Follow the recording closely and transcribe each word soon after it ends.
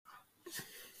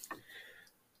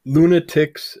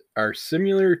Lunatics are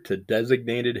similar to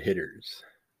designated hitters.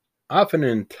 Often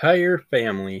an entire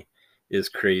family is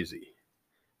crazy,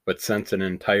 but since an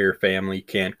entire family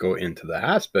can't go into the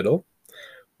hospital,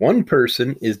 one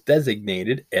person is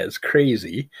designated as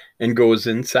crazy and goes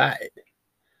inside.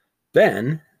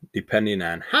 Then, depending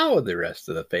on how the rest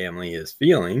of the family is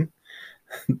feeling,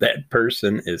 that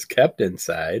person is kept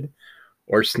inside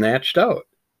or snatched out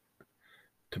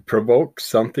to provoke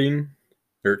something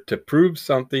or to prove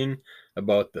something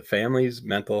about the family's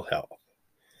mental health.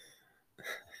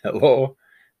 Hello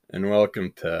and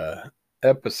welcome to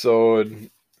episode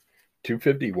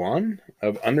 251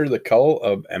 of Under the Cull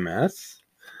of MS.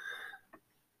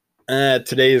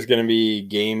 Today is going to be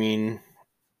gaming.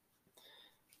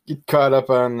 Get caught up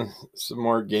on some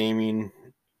more gaming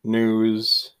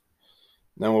news.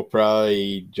 Then we'll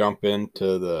probably jump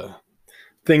into the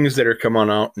things that are coming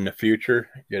out in the future.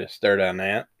 Get a start on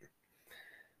that.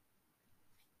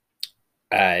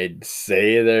 I'd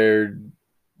say they're,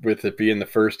 with it being the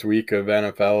first week of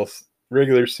NFL's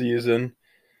regular season,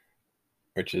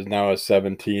 which is now a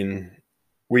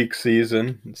 17-week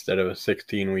season instead of a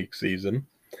 16-week season,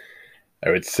 I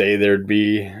would say there'd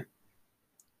be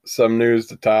some news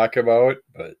to talk about,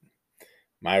 but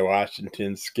my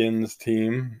Washington Skins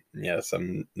team, yes,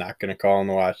 I'm not going to call them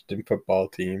the Washington football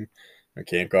team. I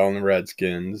can't call them the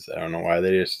Redskins. I don't know why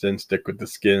they just didn't stick with the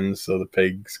skins so the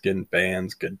pigskin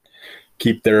fans could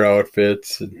keep their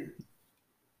outfits and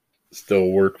still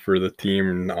work for the team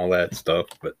and all that stuff.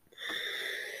 But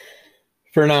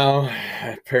for now,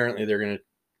 apparently they're going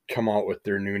to come out with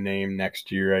their new name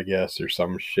next year, I guess, or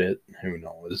some shit. Who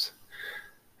knows?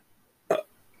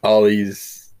 All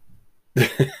these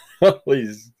all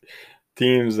these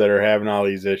teams that are having all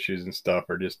these issues and stuff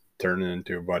are just turning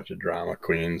into a bunch of drama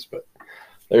queens. But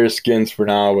they're skins for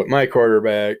now. But my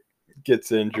quarterback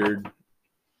gets injured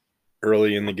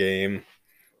early in the game.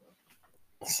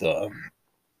 So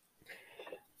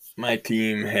my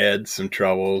team had some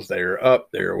troubles. They were up,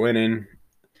 they were winning.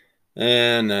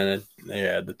 And then they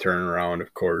had the turnaround,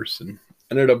 of course, and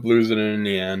ended up losing it in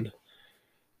the end.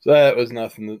 So that was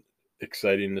nothing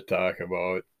exciting to talk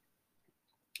about.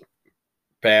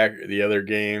 Back the other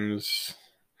games,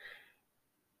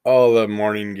 all the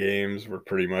morning games were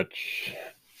pretty much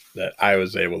that I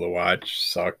was able to watch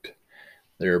sucked.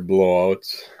 They were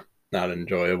blowouts, not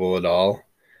enjoyable at all.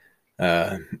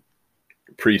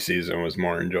 Preseason was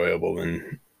more enjoyable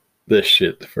than this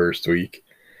shit the first week.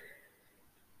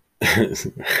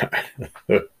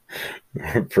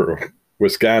 For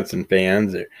Wisconsin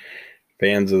fans,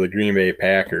 fans of the Green Bay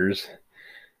Packers,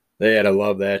 they had to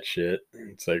love that shit.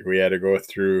 It's like we had to go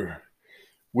through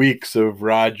weeks of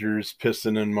Rodgers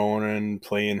pissing and moaning,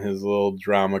 playing his little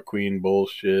drama queen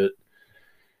bullshit,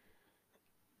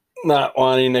 not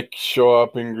wanting to show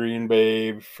up in Green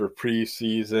Bay for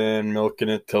preseason, milking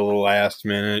it till the last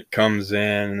minute, comes in,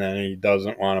 and then he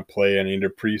doesn't want to play any of the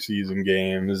preseason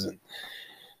games. And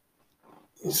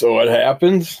so what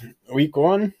happens? Week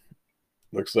one,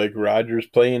 looks like Rodgers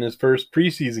playing his first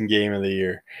preseason game of the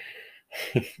year.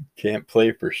 Can't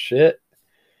play for shit.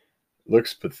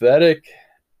 Looks pathetic.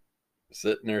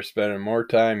 Sitting there spending more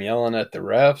time yelling at the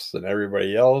refs than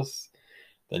everybody else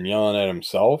than yelling at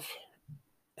himself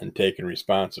and taking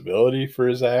responsibility for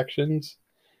his actions.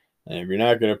 And if you're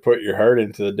not going to put your heart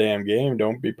into the damn game,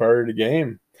 don't be part of the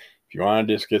game. If you want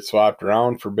to just get swapped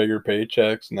around for bigger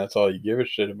paychecks and that's all you give a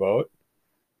shit about,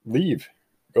 leave.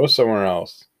 Go somewhere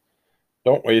else.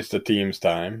 Don't waste the team's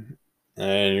time.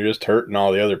 And you're just hurting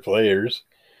all the other players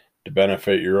to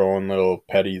benefit your own little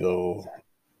petty little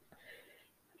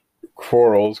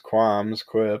quarrels, qualms,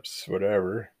 quips,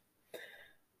 whatever.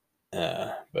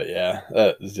 But yeah,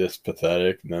 that was just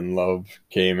pathetic. And then Love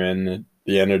came in at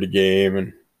the end of the game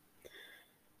and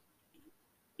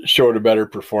showed a better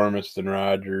performance than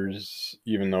Rodgers,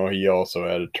 even though he also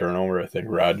had a turnover. I think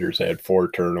Rodgers had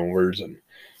 4 turnovers, and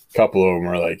a couple of them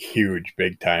were like huge,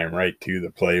 big time, right to the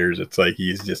players. It's like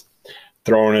he's just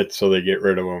throwing it so they get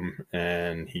rid of him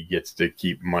and he gets to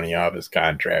keep money off his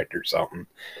contract or something.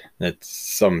 That's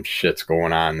some shit's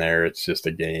going on there. It's just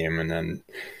a game. And then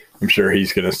I'm sure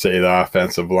he's going to say the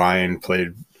offensive line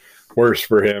played worse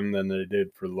for him than they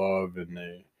did for Love,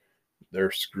 and they're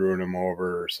screwing him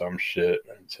over or some shit.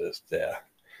 It's just, yeah.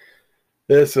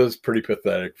 This was pretty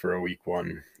pathetic for a week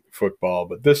one football.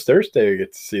 But this Thursday, we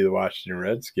get to see the Washington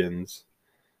Redskins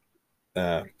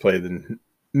play the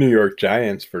New York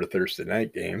Giants for the Thursday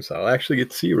night game. So I'll actually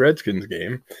get to see a Redskins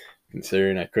game,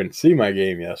 considering I couldn't see my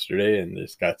game yesterday and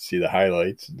just got to see the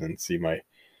highlights and then see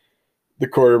the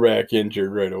quarterback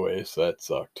injured right away. So that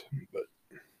sucked. But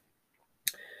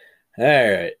all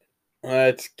right,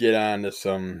 let's get on to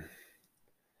some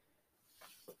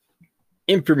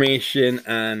information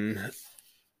on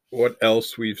what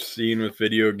else we've seen with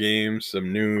video games,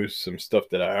 some news, some stuff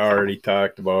that I already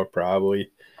talked about probably.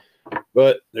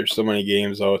 But there's so many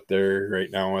games out there right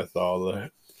now with all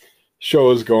the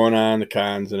shows going on, the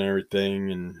cons and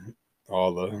everything, and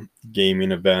all the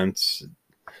gaming events.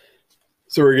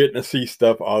 So we're getting to see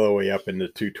stuff all the way up into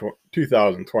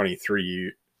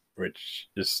 2023, which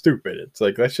is stupid. It's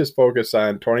like, let's just focus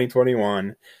on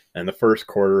 2021 and the first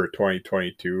quarter of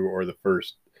 2022, or the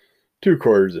first 2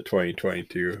 quarters of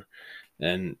 2022,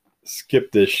 and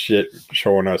skip this shit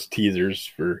showing us teasers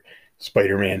for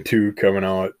Spider-Man 2 coming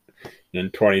out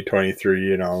in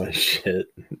 2023 and all this shit.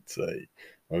 It's like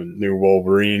a new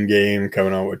Wolverine game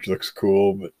coming out, which looks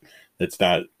cool, but it's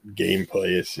not gameplay.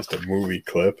 It's just a movie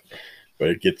clip, but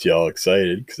it gets you all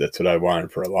excited because that's what I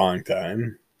wanted for a long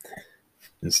time,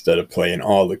 instead of playing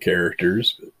all the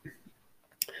characters. But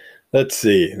let's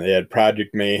see. They had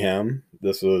Project Mayhem.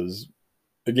 This was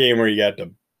a game where you got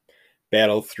to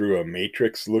battle through a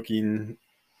Matrix-looking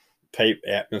type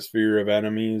atmosphere of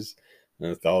enemies,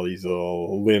 with all these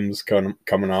little limbs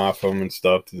coming off them and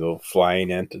stuff, these little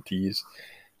flying entities.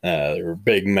 There were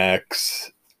big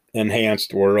mechs,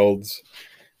 enhanced worlds.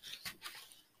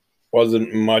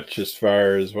 Wasn't much as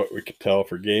far as what we could tell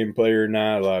for gameplay or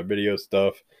not. A lot of video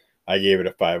stuff. I gave it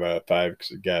a 5 out of 5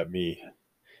 because it got me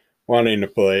wanting to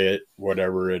play it,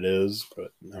 whatever it is.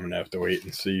 But I'm gonna have to wait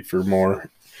and see for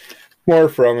more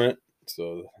from it.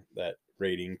 So that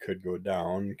rating could go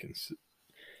down,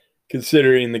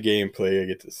 considering the gameplay I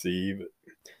get to see. But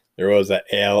there was a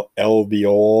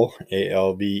Alveole,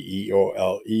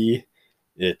 Alveole.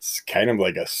 It's kind of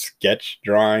like a sketch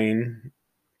drawing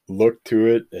look to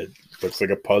it. It looks like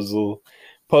a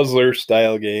puzzler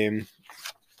style game.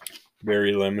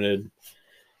 Very limited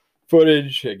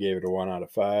footage. I gave it a 1 out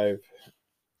of 5.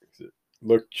 It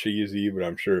looked cheesy, but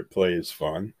I'm sure it plays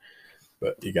fun.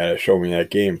 But you gotta show me that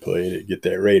gameplay to get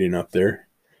that rating up there.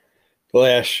 The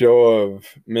last show of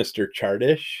Mr.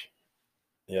 Chardish.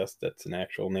 Yes, that's an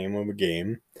actual name of a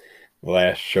game. The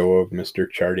last show of Mr.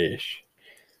 Chardish.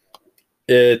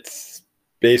 It's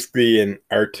basically an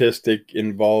artistic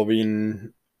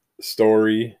involving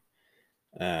story,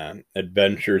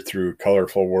 adventure through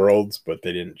colorful worlds, but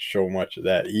they didn't show much of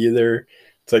that either.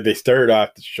 It's like they started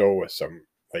off the show with some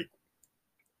like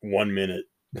 1 minute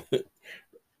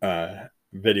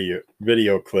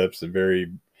video clips and very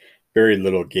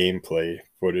little gameplay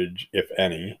footage, if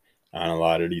any, on a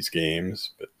lot of these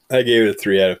games. But I gave it a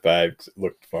 3 out of 5 because it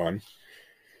looked fun.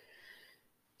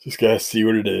 Just gotta see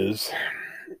what it is.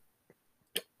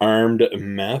 Armed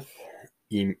Meth,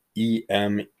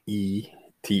 EMETH.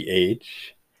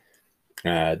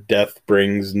 Death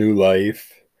brings new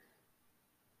life.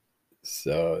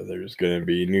 So there's going to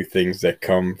be new things that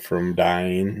come from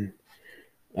dying.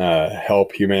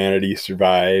 Help humanity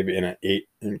survive in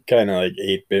kind of like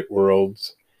 8-bit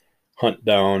worlds. Hunt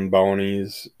down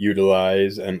bounties,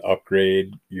 utilize and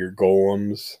upgrade your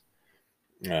golems,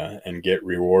 and get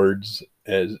rewards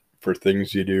for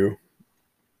things you do.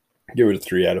 Give it a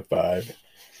 3 out of 5.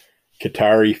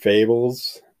 Katari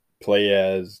Fables. Play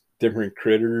as different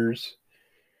critters,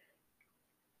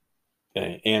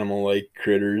 animal-like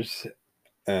critters.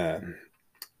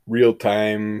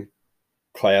 Real-time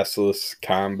classless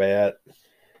combat.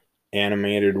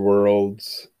 Animated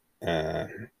worlds.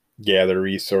 Gather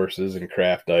resources and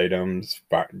craft items.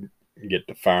 Get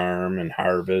to farm and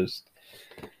harvest.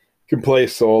 You can play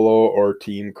solo or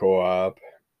team co-op.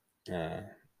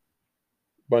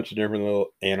 Bunch of different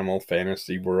little animal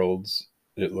fantasy worlds,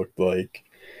 it looked like.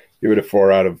 Give it a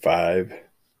 4 out of 5.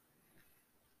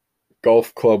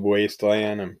 Golf Club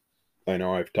Wasteland. I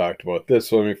know I've talked about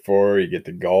this one before. You get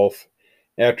to golf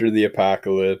after the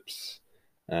apocalypse,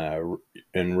 and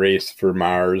race for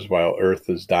Mars while Earth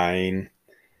is dying.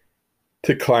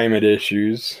 To climate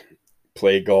issues.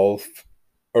 Play golf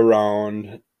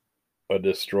around a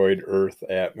destroyed Earth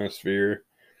atmosphere.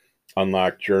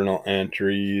 Unlock journal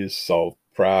entries. Solve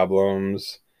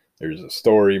problems. There's a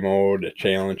story mode, a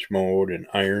challenge mode, an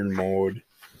iron mode,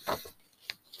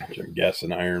 which I'm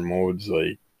guessing iron mode's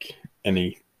like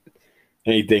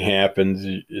anything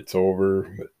happens, it's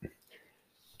over. But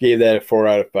gave that a 4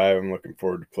 out of 5. I'm looking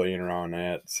forward to playing around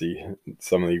that. See,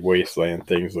 some of the wasteland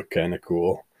things look kind of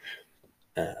cool,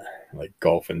 like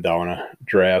golfing down a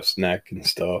giraffe's neck and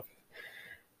stuff.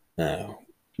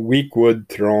 Weakwood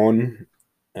Throne,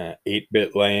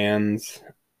 8-bit lands.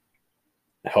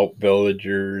 Help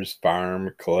villagers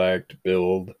farm, collect,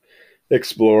 build,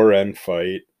 explore, and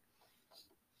fight.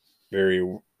 Very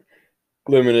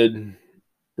limited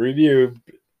review.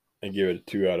 I give it a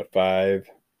 2 out of 5.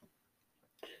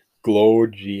 Glow,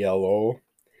 GLO.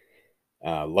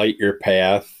 Light your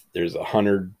path. There's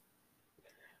 100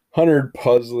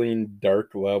 puzzling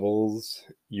dark levels.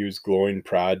 Use glowing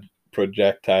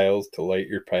projectiles to light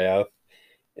your path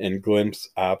and glimpse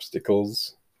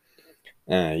obstacles.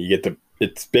 You get to.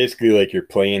 It's basically like you're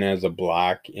playing as a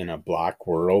block in a block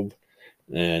world,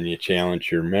 and you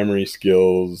challenge your memory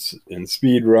skills in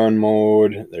speed run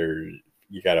mode. There,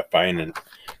 you got to find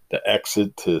the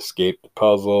exit to escape the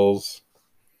puzzles.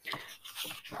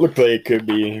 Looked like it could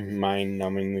be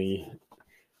mind-numbingly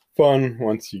fun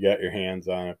once you got your hands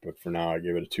on it, but for now I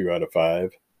give it a 2 out of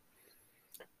 5.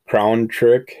 Crown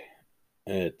Trick.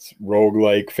 It's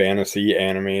roguelike fantasy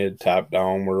animated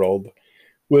top-down world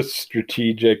with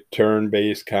strategic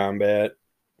turn-based combat,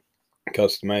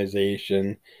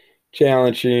 customization,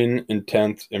 challenging,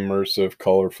 intense, immersive,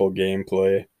 colorful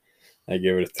gameplay. I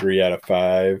give it a 3 out of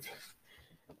 5.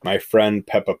 My Friend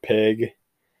Peppa Pig.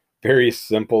 Very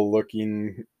simple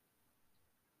looking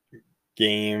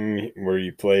game where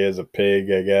you play as a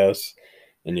pig, I guess,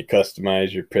 and you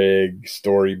customize your pig,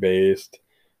 story based,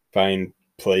 find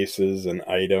places and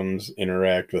items,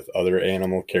 interact with other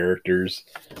animal characters.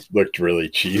 Looked really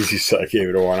cheesy, so I gave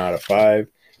it a 1 out of 5. I'm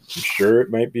sure it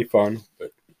might be fun,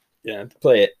 but yeah, to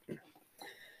play it.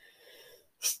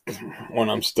 One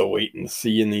I'm still waiting to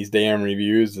see in these damn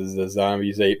reviews is the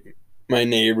Zombies Ate My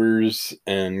Neighbors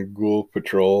and Ghoul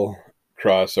Patrol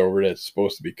crossover that's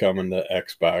supposed to be coming to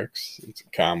Xbox. It's a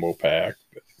combo pack,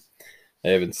 but I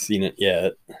haven't seen it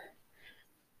yet.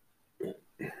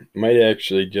 Might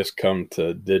actually just come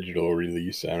to digital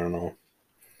release. I don't know.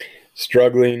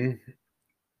 Struggling.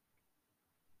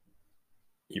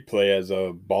 You play as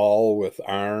a ball with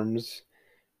arms.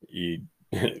 It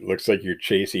looks like you're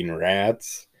chasing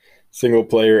rats. Single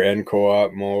player and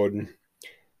co-op mode.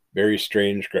 Very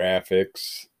strange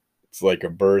graphics. It's like a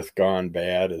birth gone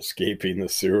bad escaping the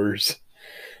sewers.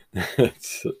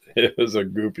 It was a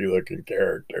goofy looking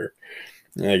character.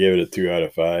 I give it a 2 out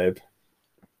of 5.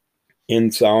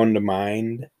 In Sound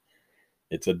Mind.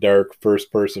 It's a dark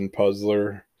first person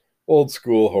puzzler. Old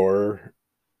school horror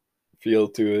feel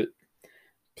to it.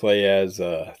 Play as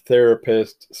a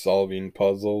therapist solving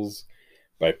puzzles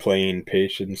by playing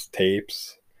patients'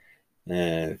 tapes.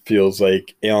 And it feels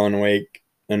like Alan Wake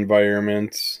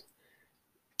environments.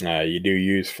 You do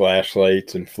use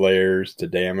flashlights and flares to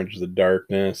damage the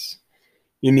darkness.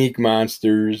 Unique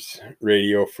monsters,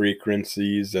 radio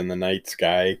frequencies, and the night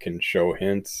sky can show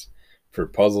hints for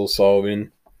puzzle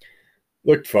solving.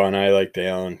 Looked fun. I liked the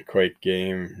Alan Wake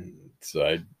game,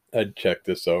 so I'd check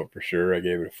this out for sure. I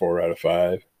gave it a 4 out of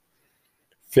 5.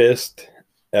 Fist,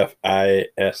 Fist,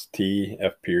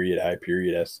 F period, I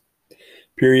period, S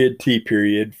period, T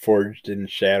period, forged in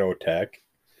Shadow Tech.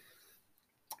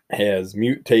 Has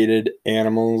mutated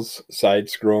animals,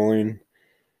 side-scrolling,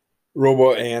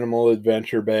 robo-animal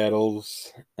adventure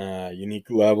battles, unique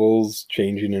levels,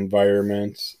 changing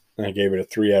environments. I gave it a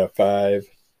 3 out of 5.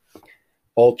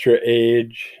 Ultra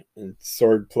Age and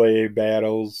swordplay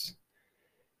battles,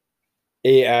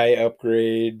 AI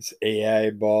upgrades, AI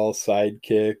ball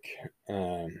sidekick,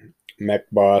 mech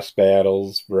boss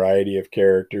battles, variety of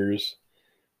characters.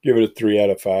 Give it a 3 out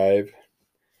of 5.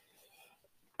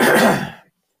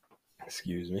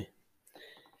 Excuse me.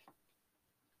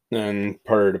 And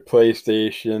part of the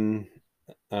PlayStation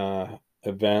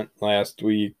event last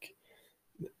week.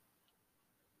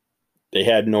 They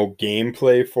had no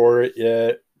gameplay for it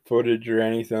yet, footage or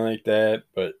anything like that,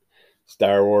 but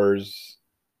Star Wars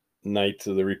Knights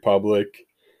of the Republic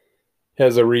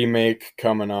has a remake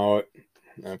coming out.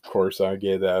 Of course, I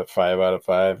gave that a 5 out of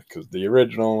 5 because the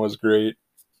original was great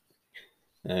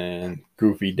and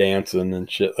goofy dancing and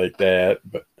shit like that.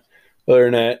 But other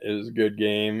than that, it was a good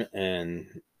game, and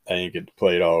I didn't get to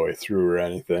play it all the way through or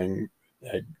anything.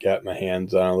 I got my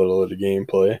hands on a little of the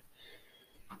gameplay.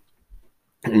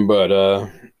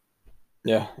 But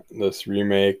yeah, this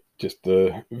remake, just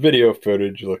the video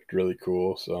footage looked really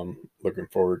cool, so I'm looking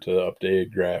forward to the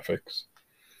updated graphics.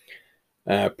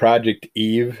 Project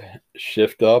Eve,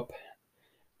 Shift Up,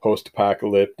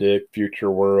 post-apocalyptic,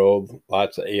 future world,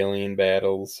 lots of alien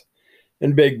battles,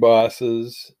 and big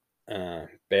bosses.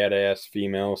 Badass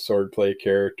female swordplay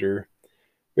character,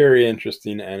 very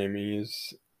interesting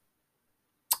enemies.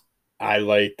 I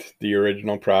liked the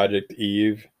original Project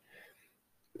Eve,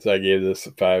 so I gave this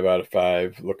a 5 out of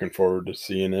 5. Looking forward to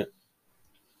seeing it.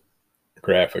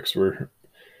 Graphics were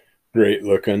great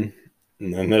looking.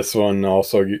 And then this one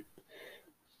also,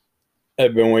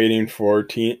 I've been waiting for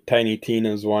Tiny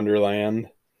Tina's Wonderland.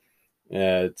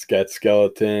 It's got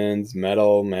skeletons,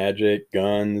 metal, magic,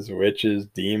 guns, witches,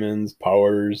 demons,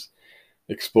 powers,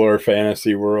 explore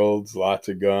fantasy worlds, lots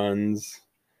of guns.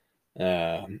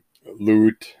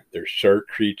 loot, there's shark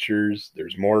creatures,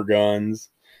 there's more guns,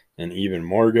 and even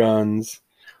more guns.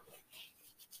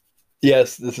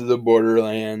 Yes, this is a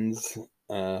Borderlands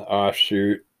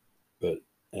offshoot, but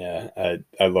yeah,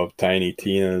 I love Tiny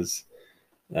Tina's.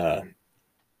 Uh,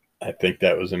 I think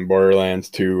that was in Borderlands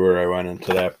 2 where I went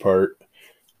into that part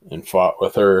and fought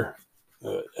with her.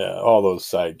 Yeah, all those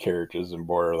side characters in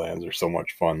Borderlands are so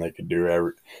much fun. They could do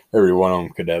every one of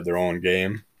them could have their own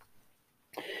game.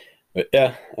 But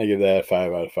yeah, I give that a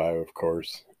 5 out of 5. Of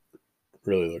course,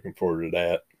 really looking forward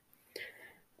to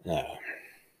that. Uh,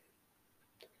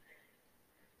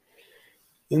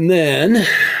 and then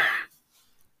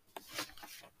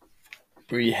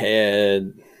we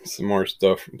had some more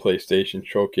stuff from PlayStation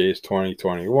Showcase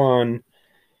 2021.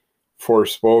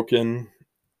 Forspoken,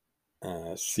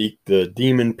 seek the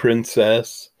demon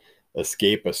princess,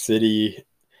 escape a city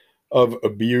of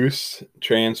abuse,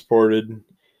 transported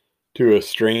to a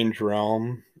strange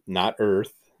realm, not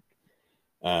Earth.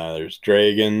 There's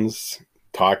dragons,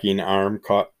 talking arm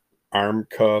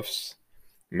cuffs,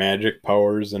 magic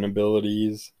powers and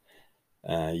abilities.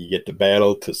 You get to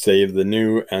battle to save the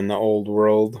new and the old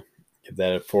world. Give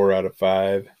that a 4 out of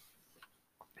 5.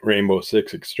 Rainbow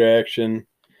Six Extraction.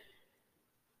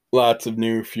 Lots of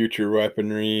new future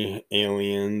weaponry,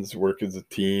 aliens, work as a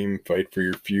team, fight for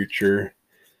your future.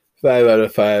 5 out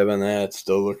of 5 on that.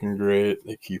 Still looking great.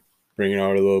 They keep bringing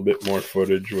out a little bit more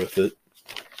footage with it.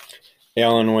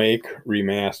 Alan Wake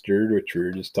Remastered, which we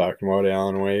were just talking about,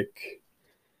 Alan Wake.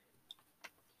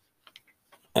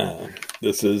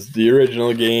 This is the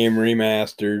original game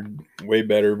remastered, way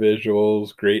better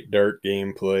visuals, great dark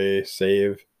gameplay,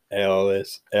 save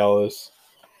Alice,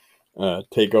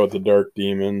 take out the dark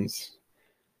demons.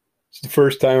 It's the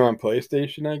first time on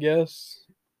PlayStation, I guess,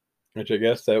 which I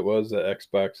guess that was an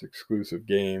Xbox exclusive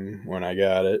game when I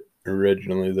got it,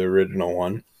 originally, the original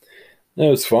one. It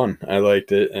was fun. I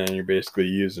liked it, and you're basically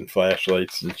using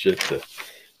flashlights and shit to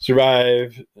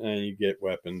survive, and you get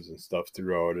weapons and stuff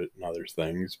throughout it and other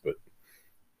things, but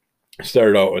I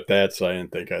started out with that, so I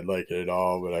didn't think I'd like it at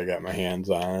all, but I got my hands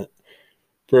on it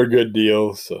for a good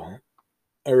deal, so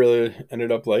I really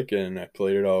ended up liking it, and I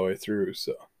played it all the way through,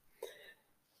 so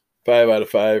 5 out of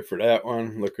 5 for that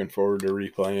one. Looking forward to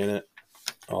replaying it,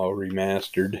 all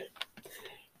remastered.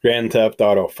 Grand Theft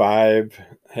Auto 5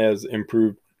 has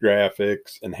improved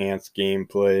graphics, enhanced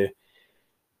gameplay,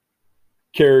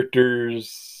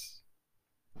 characters,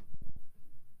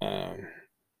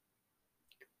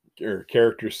 or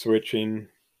character switching,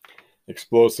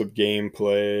 explosive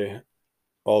gameplay,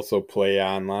 also play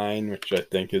online, which I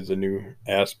think is a new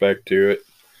aspect to it.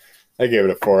 I gave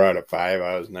it a 4 out of 5.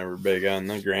 I was never big on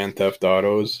the Grand Theft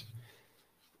Autos.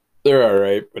 They're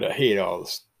alright, but I hate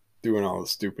doing all the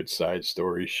stupid side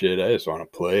story shit. I just want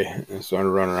to play. I just want to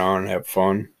run around and have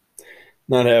fun.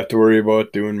 Not have to worry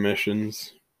about doing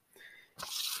missions.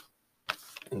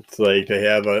 It's like they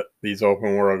have these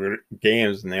open world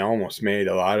games, and they almost made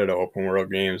a lot of the open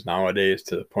world games nowadays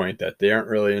to the point that they aren't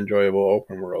really enjoyable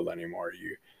open world anymore.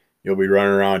 You'll be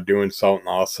running around doing something,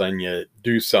 all of a sudden you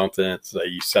do something, it's like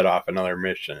you set off another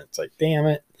mission. It's like, damn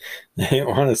it, I didn't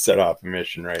want to set off a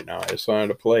mission right now. I just wanted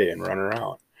to play and run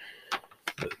around.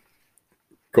 But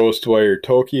Ghostwire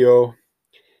Tokyo.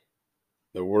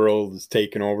 The world is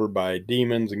taken over by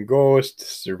demons and ghosts.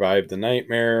 Survive the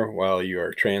nightmare while you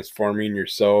are transforming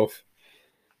yourself.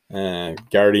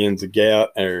 Guardians of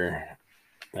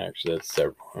actually that's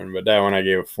several one, but that one I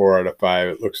gave a 4 out of 5.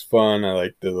 It looks fun. I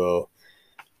like the little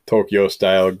Tokyo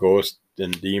style ghost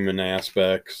and demon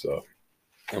aspects, so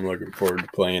I'm looking forward to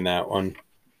playing that one.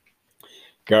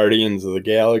 Guardians of the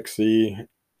Galaxy,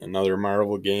 another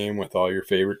Marvel game with all your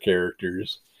favorite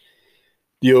characters.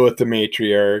 Deal with the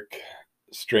matriarch.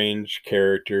 Strange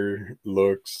character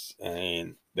looks,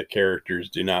 and the characters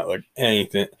do not look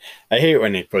anything. I hate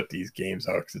when they put these games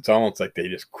out because it's almost like they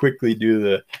just quickly do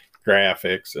the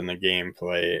graphics and the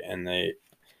gameplay, and they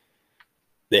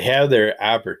have their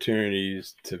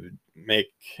opportunities to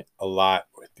make a lot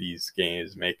with these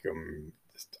games, make them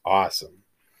just awesome.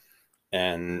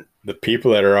 And the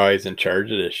people that are always in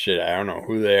charge of this shit, I don't know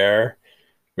who they are,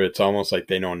 but it's almost like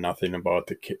they know nothing about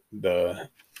the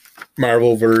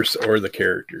Marvel verse or the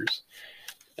characters,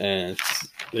 and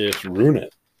they just ruin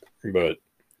it. But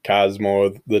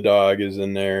Cosmo the dog is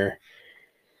in there.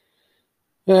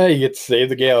 You get to save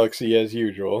the galaxy as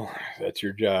usual. That's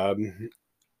your job.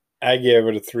 I gave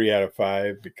it a 3 out of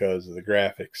 5 because the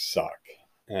graphics suck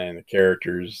and the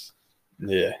characters,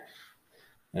 yeah.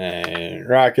 And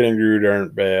Rocket and Groot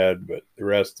aren't bad, but the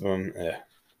rest of them, yeah.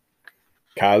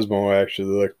 Cosmo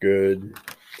actually looked good.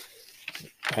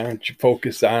 Why don't you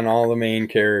focus on all the main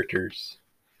characters?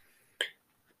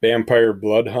 Vampire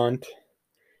Blood Hunt.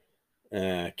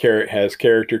 Has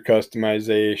character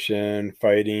customization,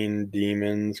 fighting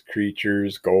demons,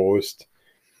 creatures, ghosts.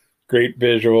 Great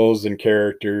visuals and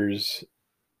characters.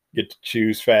 Get to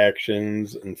choose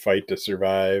factions and fight to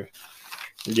survive.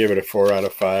 Give it a 4 out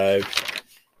of 5.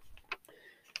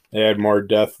 They had more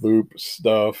Deathloop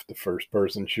stuff. The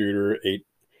first-person shooter.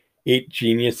 Eight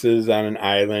geniuses on an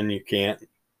island. You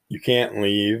can't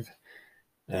leave.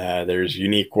 There's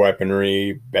unique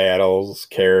weaponry, battles,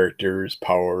 characters,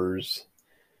 powers.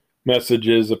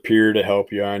 Messages appear to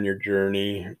help you on your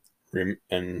journey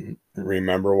and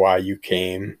remember why you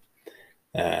came.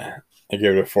 I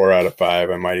give it a 4 out of 5.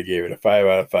 I might have gave it a 5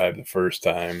 out of 5 the first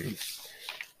time.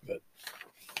 But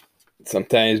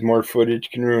sometimes more footage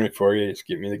can ruin it for you. Just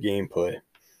give me the gameplay.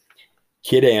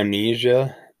 Kid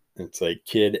Amnesia. It's like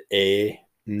Kid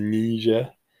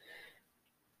Amnesia.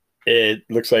 It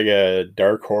looks like a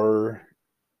dark horror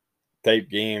type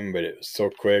game, but it was so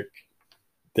quick.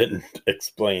 Didn't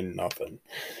explain nothing.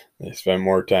 They spent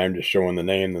more time just showing the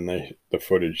name than the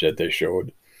footage that they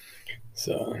showed.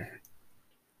 So,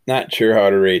 not sure how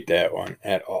to rate that one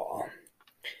at all.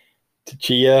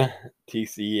 Tchia,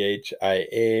 Tchia.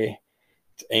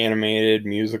 It's animated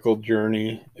musical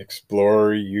journey.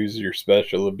 Explore, use your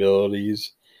special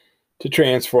abilities to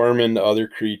transform into other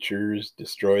creatures,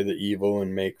 destroy the evil,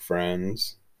 and make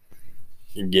friends.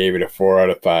 You gave it a 4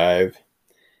 out of 5.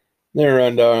 Then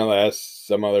run down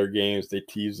some other games they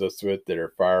tease us with that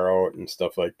are far out and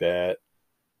stuff like that.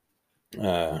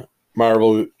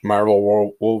 Marvel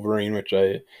Wolverine, which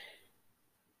I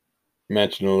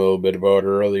mentioned a little bit about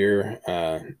earlier.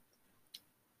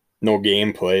 No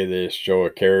gameplay. They just show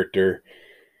a character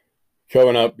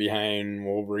coming up behind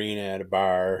Wolverine at a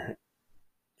bar,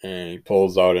 and he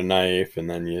pulls out a knife, and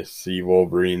then you see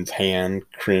Wolverine's hand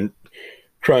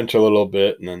crunch a little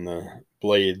bit, and then the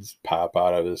blades pop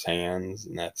out of his hands,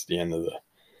 and that's the end of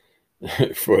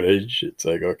the footage. It's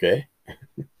like, okay.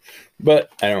 But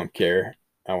I don't care.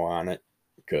 I want it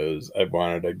because I've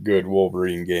wanted a good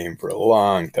Wolverine game for a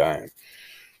long time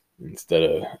instead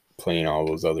of playing all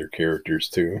those other characters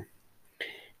too.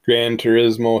 Gran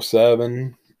Turismo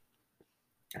 7.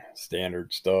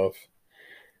 Standard stuff.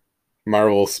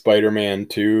 Marvel Spider-Man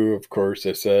 2, of course,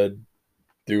 I said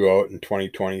due out in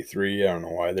 2023. I don't know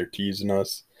why they're teasing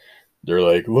us. They're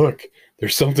like, look,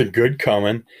 there's something good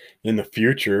coming in the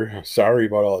future. Sorry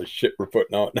about all the shit we're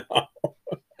putting out now.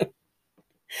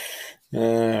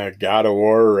 God of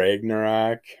War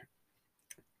Ragnarok.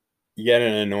 You got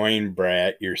an annoying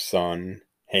brat, your son,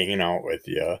 hanging out with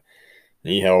you.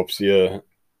 He helps you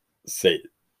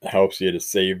to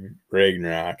save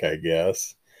Ragnarok, I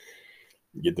guess.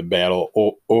 You get to battle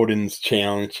Odin's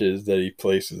challenges that he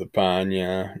places upon you.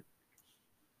 I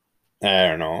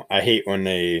don't know. I hate when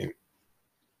the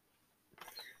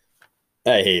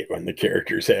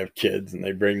characters have kids and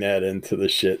they bring that into the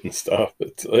shit and stuff.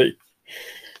 It's like,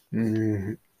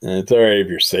 and it's all right if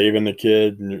you're saving the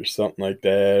kid or something like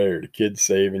that, or the kid's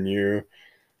saving you.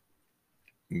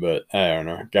 But I don't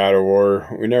know. God of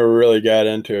War, we never really got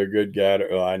into a good God.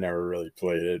 Well, I never really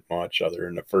played it much other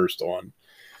than the first one.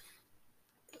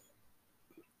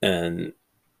 And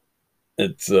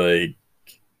it's like,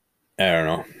 I don't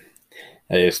know.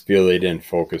 I just feel they didn't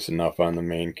focus enough on the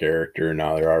main character.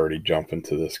 Now they're already jumping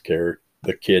to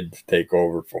the kid to take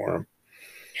over for him.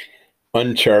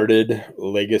 Uncharted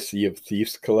Legacy of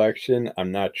Thieves collection.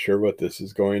 I'm not sure what this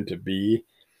is going to be.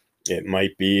 It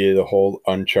might be the whole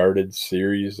Uncharted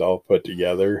series all put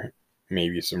together.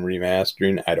 Maybe some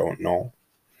remastering. I don't know.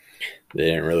 They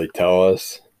didn't really tell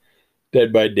us.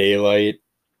 Dead by Daylight.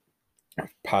 A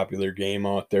popular game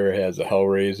out there, has a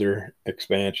Hellraiser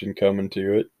expansion coming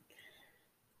to it,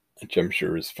 which I'm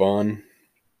sure is fun.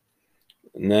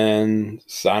 And then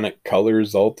Sonic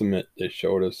Colors Ultimate, they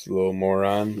showed us a little more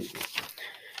on.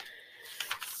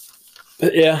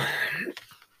 But yeah,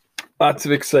 lots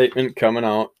of excitement coming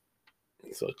out.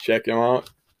 So check them out.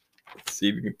 See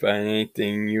if you can find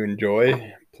anything you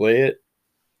enjoy. Play it.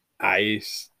 I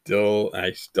still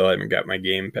haven't got my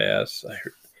Game Pass.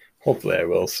 Hopefully I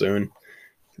will soon.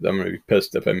 I'm going to be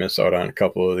pissed if I miss out on a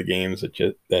couple of the games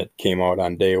that came out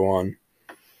on day one.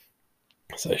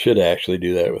 So I should actually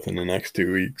do that within the next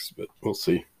 2 weeks, but we'll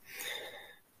see.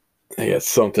 I got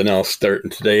something else starting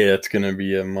today that's going to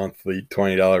be a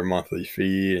 $20 monthly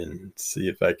fee, and see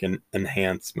if I can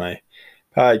enhance my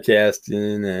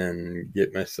podcasting and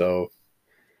get myself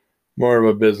more of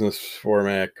a business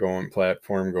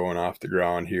platform going off the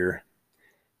ground here.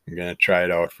 I'm going to try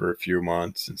it out for a few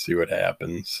months and see what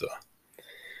happens. So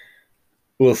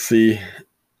we'll see.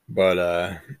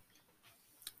 But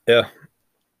yeah,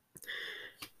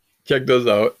 check those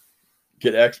out.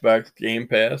 get Xbox Game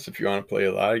Pass if you want to play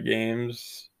a lot of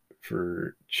games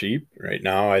for cheap. Right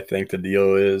now, I think the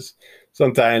deal is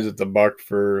sometimes it's $1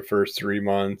 for the first 3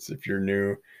 months if you're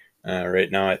new.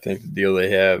 Right now, I think the deal they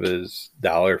have is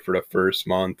 $1 for the first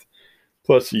month.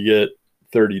 Plus, you get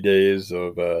 30 days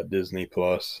of Disney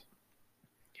Plus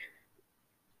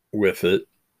with it.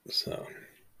 So,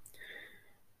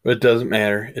 but it doesn't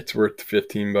matter. It's worth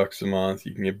 $15 a month.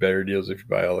 You can get better deals if you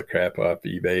buy all the crap off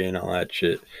eBay and all that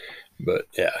shit. But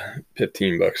yeah,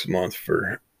 $15 a month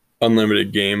for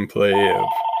unlimited gameplay of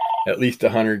at least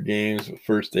 100 games with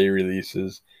first day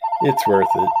releases. It's worth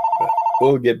it. But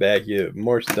we'll get back to you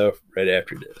more stuff right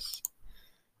after this.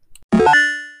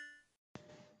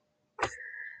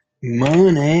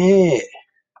 Money.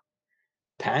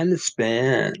 Time to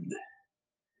spend.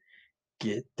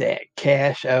 Get that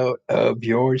cash out of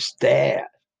your stash.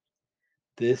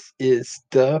 This is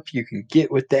stuff you can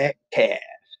get with that cash.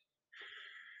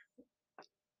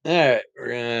 All right, we're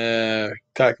gonna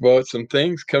talk about some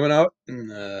things coming out in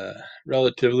the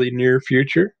relatively near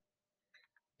future,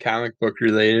 comic book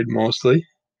related mostly,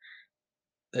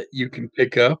 that you can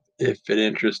pick up if it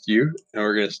interests you. And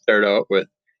we're gonna start out with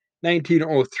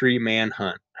 1903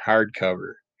 Manhunt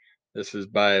hardcover. This is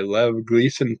by Lev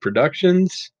Gleason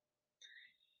Productions.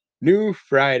 New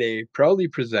Friday proudly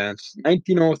presents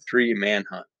 1903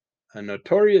 Manhunt. A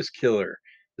notorious killer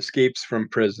escapes from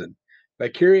prison by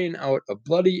carrying out a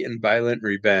bloody and violent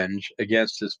revenge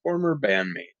against his former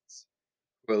bandmates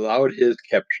who allowed his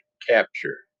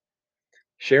capture.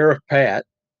 Sheriff Pat,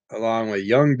 along with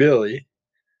young Billy,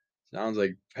 sounds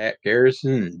like Pat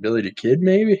Garrison and Billy the Kid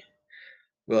maybe,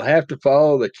 will have to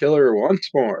follow the killer once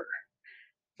more.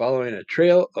 Following a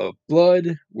trail of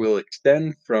blood will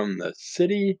extend from the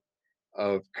city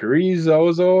of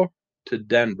Carrizozo to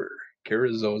Denver.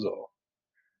 Carrizozo.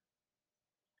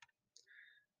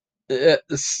 Yeah,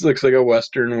 this looks like a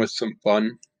Western with some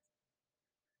fun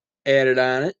added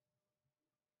on it.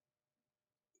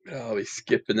 I'll be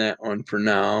skipping that one for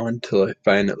now until I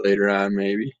find it later on,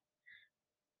 maybe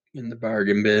in the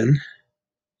bargain bin.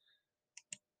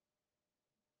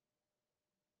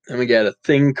 And we got A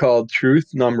Thing Called Truth,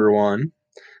 #1.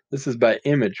 This is by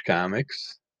Image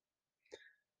Comics.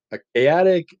 A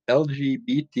chaotic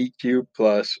LGBTQ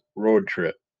plus road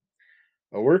trip.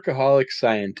 A workaholic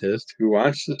scientist who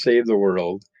wants to save the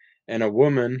world and a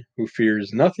woman who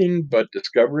fears nothing but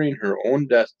discovering her own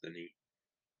destiny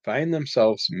find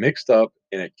themselves mixed up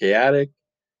in a chaotic,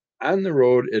 on the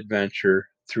road adventure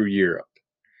through Europe.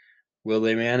 Will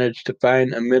they manage to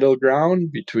find a middle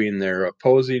ground between their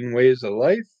opposing ways of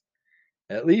life,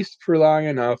 at least for long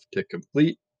enough to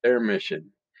complete their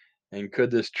mission? And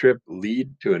could this trip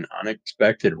lead to an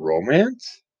unexpected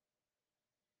romance?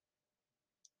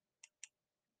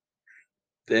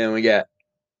 Then we got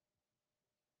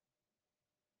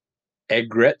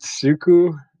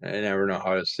Agretsuku. I never know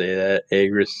how to say that.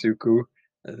 Agretsuku,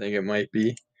 I think it might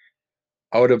be.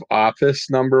 Out of Office,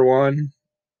 #1.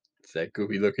 It's that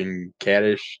goofy looking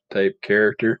caddish type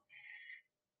character.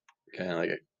 Kind of like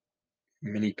a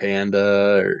mini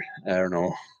panda, or I don't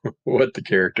know what the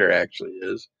character actually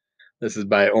is. This is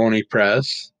by Oni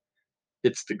Press.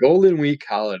 It's the Golden Week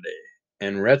holiday,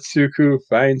 and Retsuku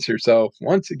finds herself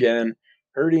once again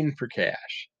hurting for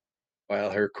cash,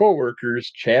 while her coworkers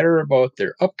chatter about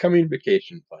their upcoming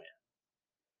vacation plan.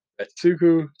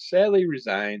 Retsuku sadly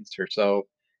resigns herself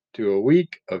to a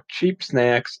week of cheap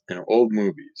snacks and old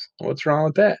movies. What's wrong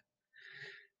with that?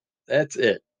 That's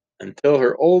it. Until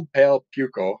her old pal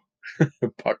Puko,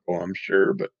 Pucko, I'm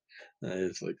sure, but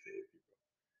it's like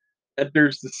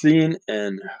enters the scene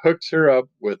and hooks her up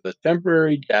with a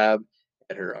temporary job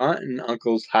at her aunt and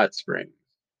uncle's hot springs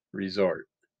resort.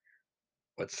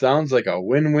 What sounds like a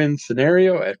win-win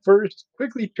scenario at first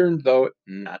quickly turns out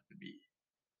not to be.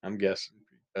 I'm guessing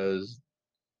because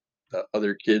the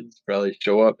other kids probably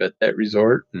show up at that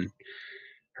resort and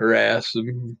harass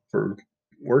them for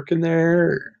working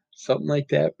there or something like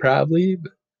that, probably.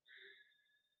 But,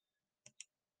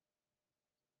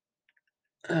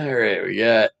 all right, we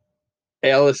got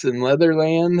Alice in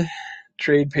Leatherland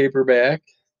trade paperback.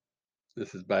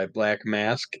 This is by Black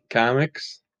Mask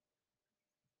Comics.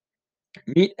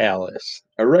 Meet Alice,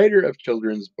 a writer of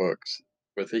children's books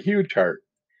with a huge heart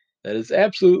that is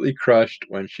absolutely crushed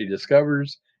when she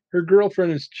discovers her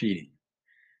girlfriend is cheating.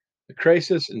 The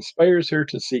crisis inspires her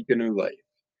to seek a new life,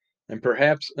 and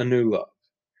perhaps a new love,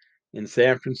 in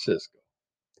San Francisco.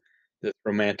 This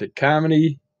romantic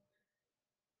comedy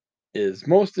is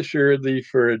most assuredly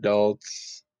for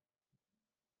adults.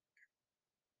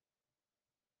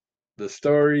 The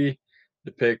story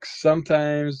depicts,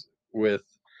 sometimes with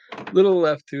little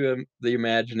left to the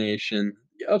imagination,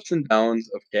 The ups and downs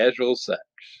of casual sex.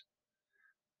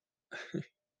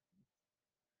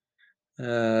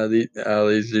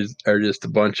 These are just a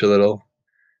bunch of little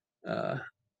uh,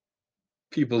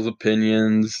 people's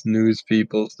opinions, news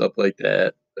people, stuff like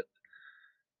that. But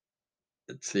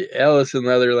let's see. Alice in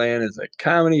Leatherland is a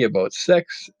comedy about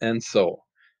sex and soul,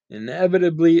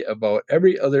 inevitably about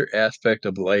every other aspect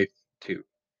of life, too.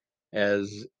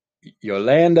 As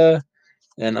Yolanda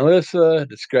and Alyssa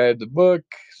describe the book,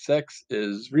 sex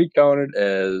is recounted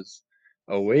as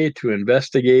a way to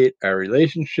investigate our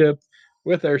relationship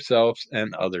with ourselves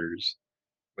and others,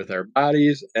 with our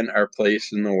bodies and our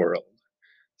place in the world.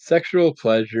 Sexual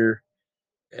pleasure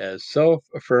as self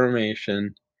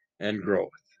affirmation and growth.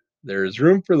 There is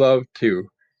room for love too,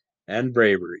 and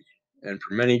bravery, and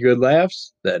for many good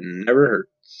laughs that never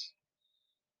hurts.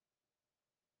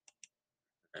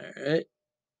 All right.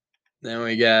 Then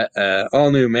we got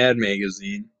all new Mad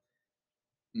Magazine,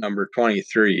 number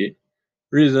 23.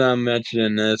 Reason I'm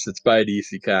mentioning this, it's by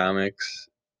DC Comics.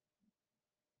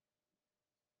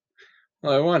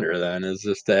 Well, I wonder then, is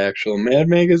this the actual Mad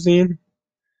Magazine?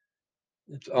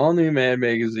 It's all new Mad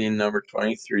Magazine number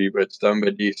 23, but it's done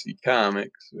by DC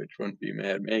Comics, which wouldn't be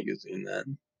Mad Magazine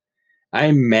then.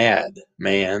 I'm mad,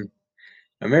 man.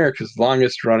 America's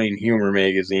longest running humor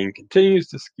magazine continues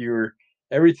to skewer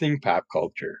everything pop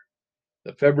culture.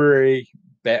 The February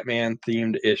Batman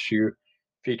themed issue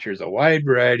features a wide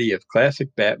variety of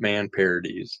classic Batman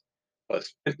parodies,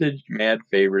 plus vintage Mad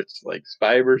favorites like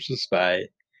Spy vs. Spy,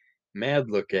 Mad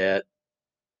Look At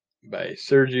by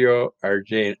Sergio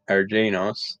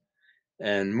Argenos,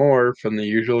 and more from the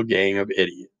usual gang of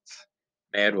idiots.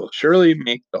 Mad will surely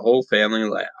make the whole family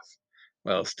laugh,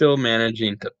 while still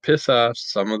managing to piss off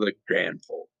some of the grand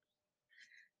folk.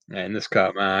 And this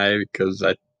caught my eye because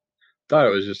I thought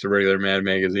it was just a regular Mad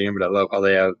magazine, but I love how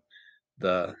they have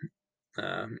the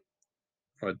um,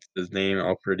 what's his name,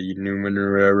 Alfred E. Newman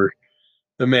or whatever,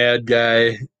 the Mad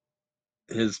guy,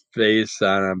 his face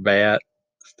on a bat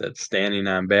that's standing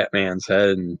on Batman's head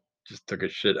and just took a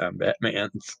shit on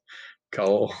Batman's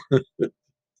skull.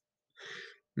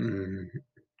 Mm,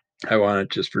 I want it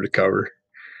just for the cover.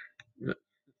 Then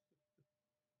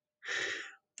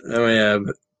we have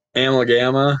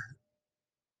Amalgama,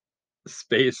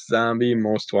 Space Zombie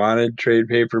Most Wanted trade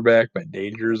paperback by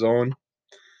Danger Zone.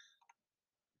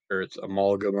 Or it's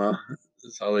Amalgama,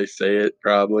 is how they say it,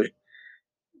 probably.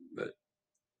 But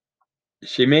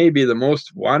she may be the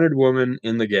most wanted woman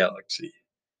in the galaxy,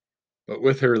 but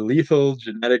with her lethal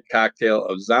genetic cocktail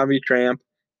of Zombie Tramp,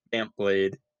 Vamp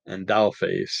Blade, and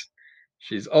Dollface,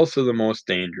 she's also the most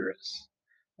dangerous.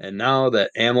 And now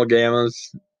that Amalgamas,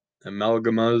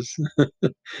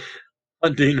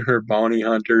 hunting her bounty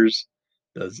hunters,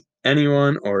 does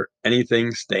anyone or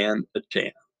anything stand a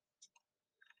chance?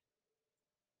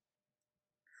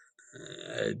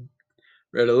 I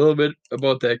read a little bit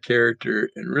about that character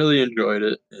and really enjoyed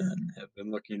it, and have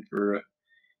been looking for an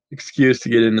excuse to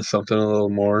get into something a little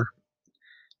more.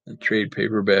 And trade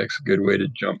paperback's a good way to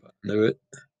jump into it.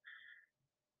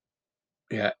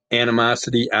 Yeah,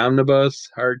 Animosity Omnibus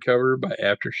hardcover by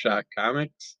Aftershock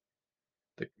Comics.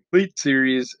 The complete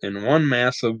series in one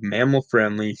massive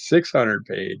mammal-friendly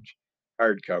 600-page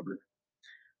hardcover.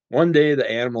 One day the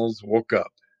animals woke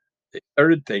up. They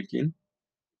started thinking,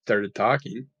 started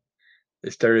talking, they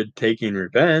started taking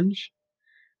revenge.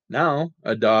 Now,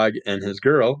 a dog and his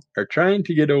girl are trying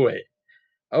to get away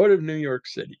out of New York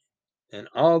City and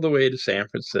all the way to San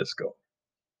Francisco.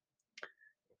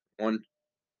 One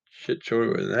shit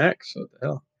show to the next. What the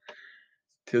hell?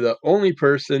 To the only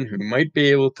person who might be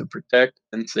able to protect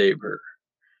and save her.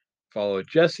 Follow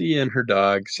Jessie and her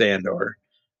dog, Sandor,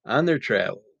 on their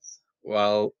travels,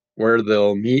 where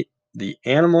they'll meet the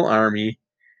animal army,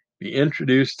 be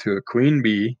introduced to a queen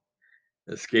bee,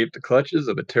 escape the clutches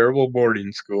of a terrible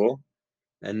boarding school,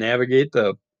 and navigate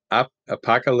the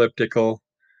apocalyptic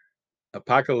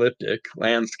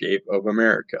landscape of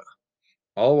America,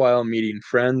 all while meeting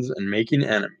friends and making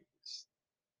enemies.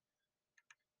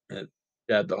 It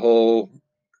got the whole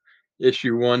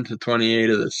issue 1 to 28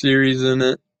 of the series in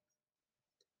it.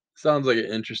 Sounds like an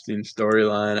interesting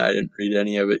storyline. I didn't read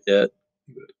any of it yet,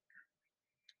 but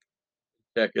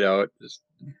check it out.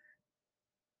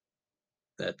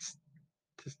 That's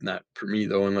just not for me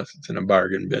though, unless it's in a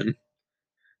bargain bin.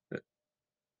 But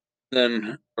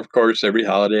then, of course, every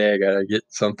holiday I gotta get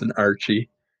something Archie.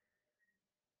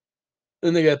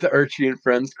 Then they got the Archie and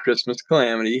Friends Christmas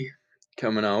Calamity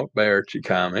coming out by Archie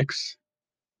Comics.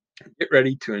 Get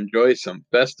ready to enjoy some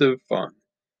festive fun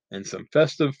and some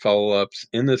festive follow-ups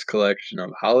in this collection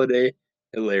of holiday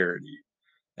hilarity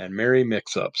and merry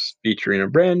mix-ups featuring a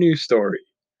brand new story.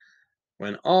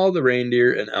 When all the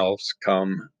reindeer and elves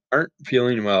aren't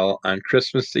feeling well on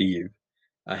Christmas Eve,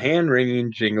 a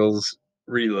hand-ringing jingles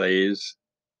relays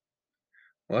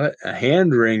a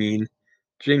hand-ringing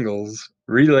jingles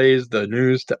relays the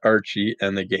news to Archie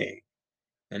and the gang.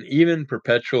 And even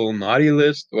perpetual naughty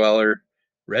list dweller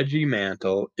Reggie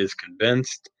Mantle is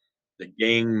convinced the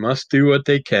gang must do what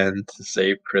they can to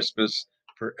save Christmas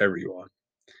for everyone.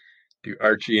 Do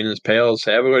Archie and his pals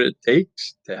have what it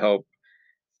takes to help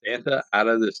Santa out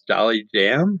of this jolly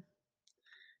jam?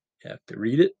 You have to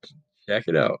read it, check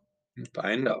it out, and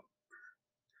find out.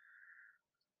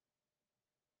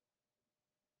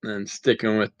 And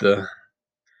sticking with the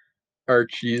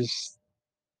Archie's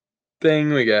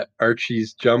thing, we got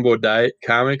Archie's Jumbo Diet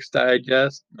Comics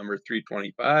Digest, number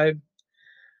 325.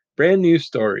 Brand new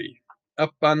story.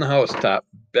 Up on the housetop,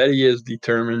 Betty is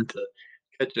determined to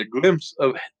catch a glimpse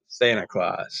of Santa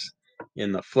Claus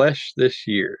in the flesh this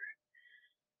year.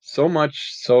 So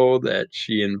much so that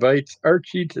she invites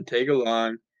Archie to take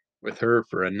along with her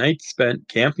for a night spent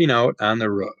camping out on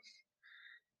the roof,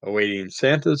 awaiting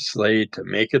Santa's sleigh to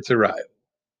make its arrival.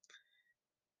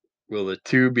 Will the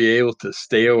two be able to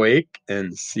stay awake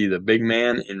and see the big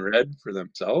man in red for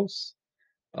themselves?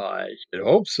 I should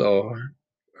hope so.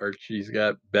 Archie's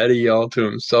got Betty all to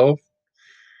himself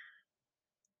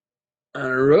on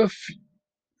a roof.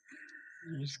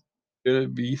 There's gonna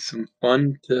be some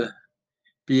fun to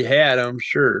be had, I'm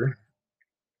sure.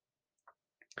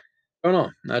 Oh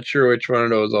no, not sure which one of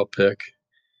those I'll pick.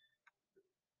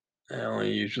 I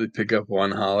only usually pick up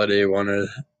one holiday one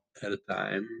at a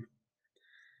time.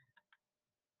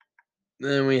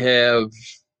 Then we have a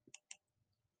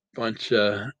bunch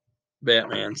of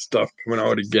Batman stuff coming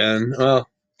out again. Well,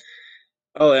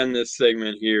 I'll end this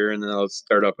segment here and then I'll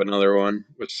start up another one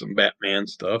with some Batman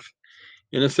stuff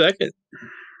in a second.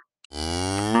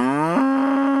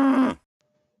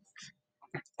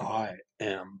 I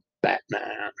am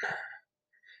Batman.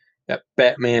 Got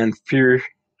Batman Fear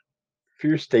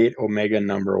State Omega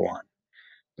 #1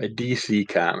 by DC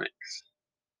Comics.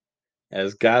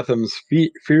 As Gotham's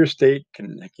fear state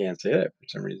I can't say that for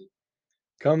some reason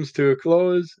comes to a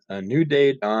close, a new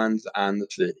day dawns on the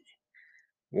city,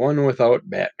 one without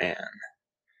Batman.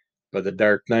 But the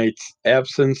Dark Knight's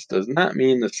absence does not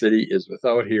mean the city is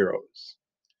without heroes.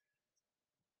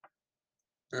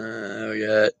 We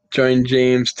got join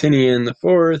James Tynion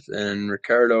IV and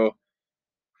Ricardo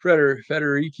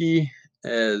Federici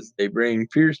as they bring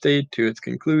Fear State to its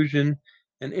conclusion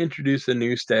and introduce a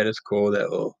new status quo that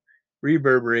will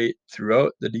reverberate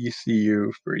throughout the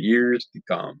DCU for years to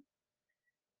come.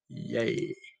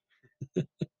 Yay. I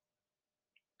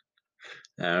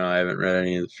don't know, I haven't read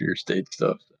any of the Fear State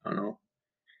stuff. I don't know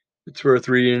if it's worth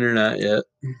reading or not yet.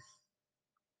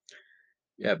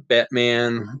 Yeah,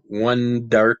 Batman One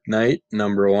Dark Knight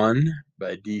 #1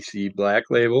 by DC Black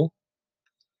Label.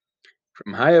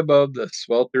 From high above the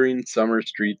sweltering summer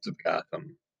streets of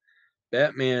Gotham,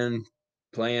 Batman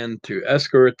planned to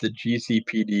escort the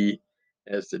GCPD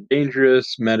as the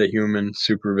dangerous metahuman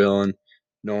supervillain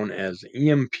known as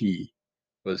EMP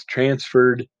was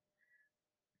transferred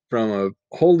from a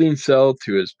holding cell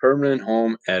to his permanent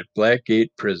home at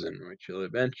Blackgate Prison, which he'll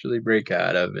eventually break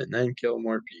out of and then kill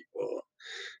more people.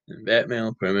 And Batman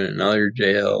will put him in another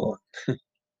jail.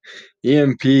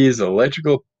 EMP's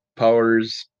electrical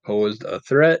powers posed a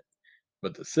threat,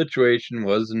 but the situation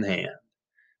was in hand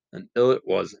until it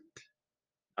wasn't.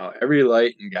 Now every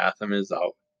light in Gotham is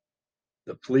out.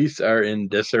 The police are in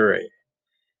disarray,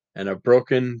 and a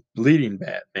broken, bleeding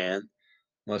Batman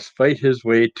must fight his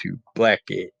way to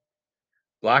Blackgate,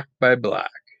 block by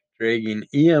block, dragging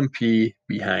EMP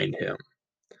behind him.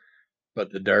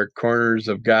 But the dark corners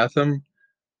of Gotham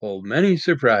hold many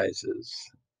surprises,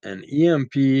 and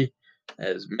EMP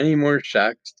has many more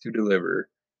shocks to deliver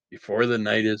before the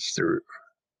night is through.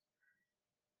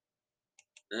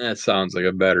 That sounds like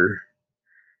a better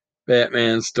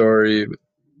Batman story, but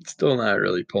still not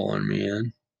really pulling me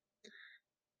in.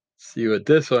 See what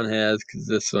this one has, because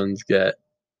this one's got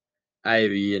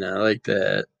Ivy, and I like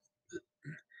that.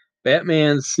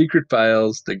 Batman's Secret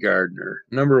Files, The Gardener,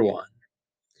 #1.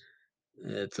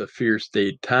 It's a Fear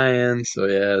State tie-in, so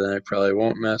yeah, then I probably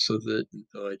won't mess with it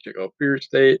until I check out Fear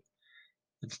State.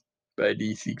 It's by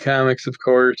DC Comics, of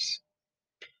course.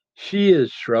 She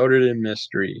is shrouded in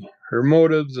mystery, her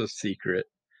motives a secret,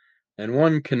 and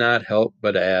one cannot help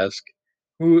but ask,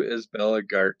 who is Bella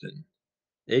Garten,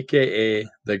 aka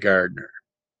the Gardener?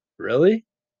 Really?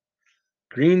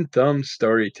 Green Thumb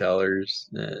storytellers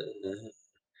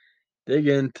dig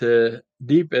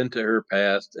deep into her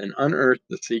past and unearth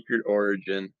the secret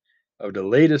origin of the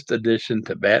latest addition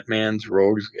to Batman's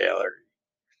Rogues Gallery.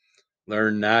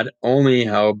 Learn not only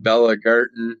how Bella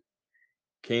Garton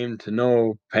came to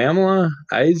know Pamela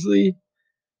Isley,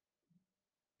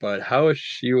 but how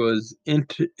she was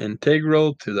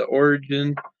integral to the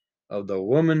origin of the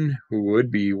woman who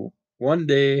would be one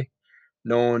day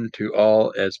known to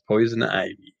all as Poison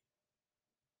Ivy.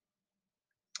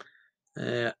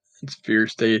 Yeah, it's Fear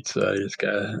State, so I just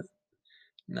gotta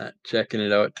not checking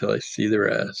it out till I see the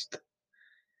rest.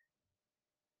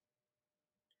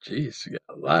 Jeez, we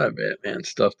got a lot of Batman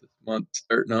stuff this month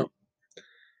starting up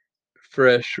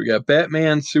fresh. We got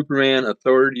Batman, Superman,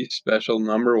 Authority Special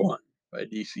 #1 by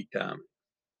DC Comics.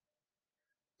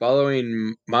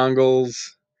 Following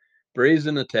Mongols'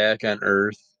 brazen attack on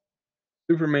Earth,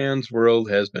 Superman's world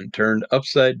has been turned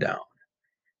upside down.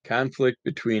 Conflict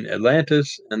between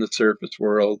Atlantis and the surface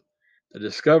world, the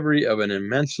discovery of an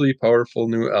immensely powerful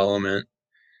new element,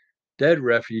 dead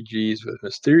refugees with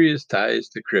mysterious ties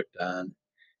to Krypton,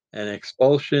 and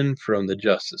expulsion from the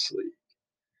Justice League.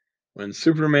 When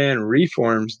Superman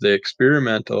reforms the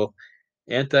experimental,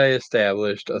 anti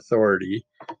established authority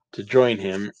to join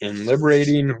him in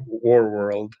liberating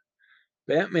Warworld,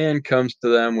 Batman comes to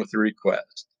them with a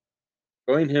request.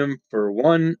 Join him for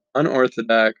one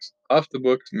unorthodox, off the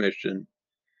books mission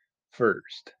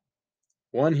first,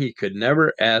 one he could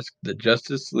never ask the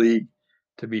Justice League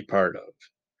to be part of,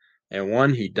 and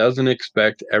one he doesn't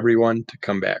expect everyone to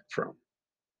come back from.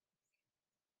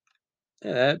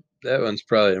 Yeah, that one's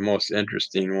probably the most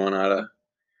interesting one out of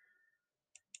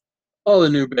all the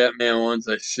new Batman ones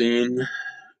I've seen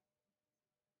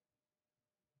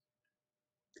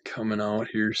coming out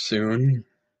here soon.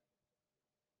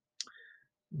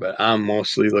 But I'm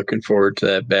mostly looking forward to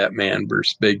that Batman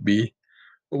vs. Bigby.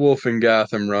 A Wolf in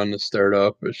Gotham run to start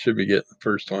up. It should be getting the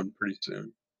first one pretty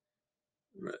soon.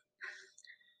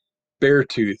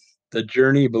 Beartooth, The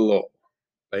Journey Below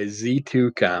by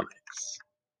Z2 Comics.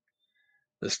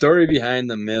 The story behind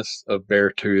the myths of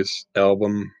Beartooth's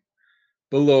album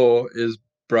Below is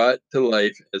brought to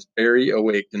life as Barry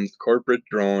awakens corporate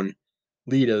drone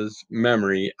Lita's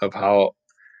memory of how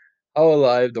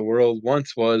alive the world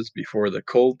once was before the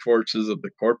cold forces of the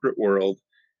corporate world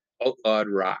outlawed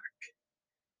rock,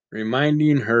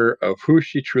 reminding her of who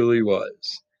she truly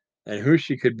was and who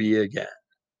she could be again.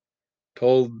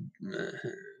 Told,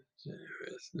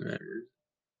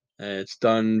 it's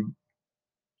done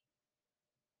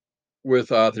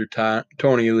with author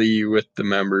Tony Lee with the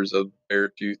members of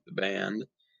Beartooth the band,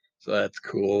 so that's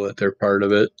cool that they're part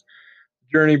of it.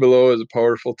 Journey Below is a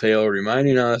powerful tale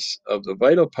reminding us of the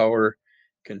vital power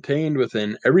contained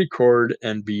within every chord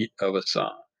and beat of a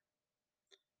song.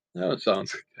 That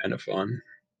sounds kind of fun.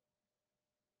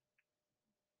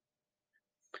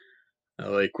 I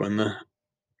like when the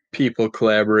people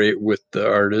collaborate with the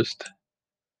artist.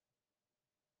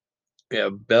 We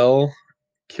have Bell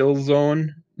Killzone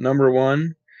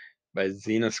 #1 by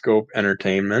Xenoscope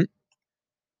Entertainment.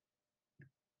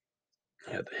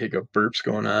 I had the hiccup burps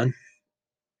going on.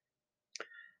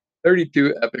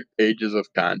 32 epic pages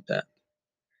of content.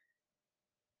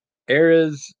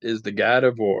 Ares is the god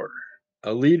of war,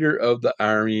 a leader of the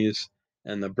armies,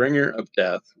 and the bringer of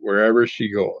death wherever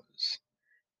she goes.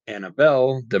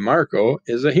 Annabelle DeMarco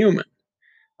is a human,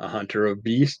 a hunter of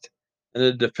beasts, and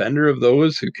a defender of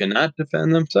those who cannot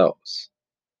defend themselves.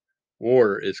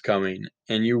 War is coming,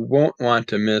 and you won't want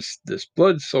to miss this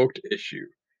blood-soaked issue,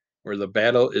 where the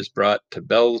battle is brought to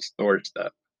Belle's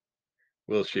doorstep.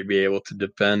 Will she be able to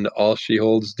defend all she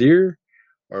holds dear,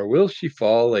 or will she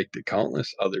fall like the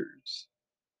countless others?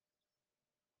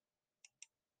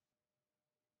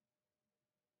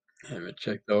 I haven't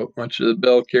checked out much of the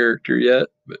Belle character yet,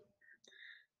 but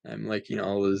I'm liking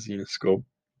all the Xenoscope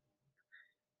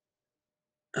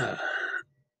uh,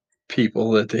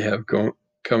 people that they have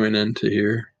coming into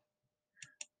here.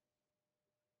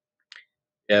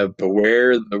 We have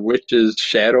Beware the Witch's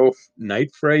Shadow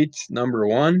Night Frights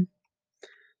 #1.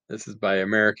 This is by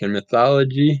American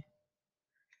Mythology.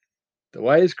 The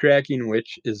wisecracking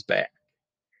witch is back.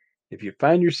 If you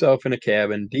find yourself in a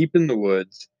cabin deep in the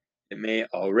woods, it may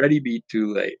already be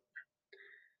too late.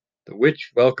 The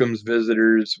witch welcomes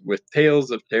visitors with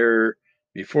tales of terror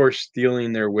before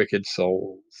stealing their wicked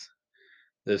souls.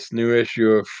 This new issue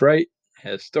of Fright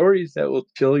has stories that will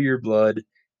chill your blood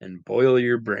and boil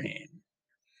your brain.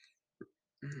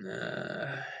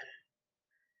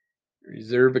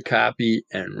 Reserve a copy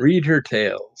and read her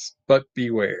tales, but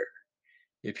beware.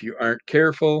 If you aren't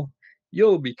careful,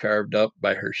 you'll be carved up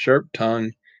by her sharp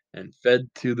tongue and fed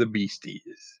to the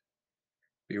beasties.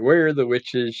 Beware the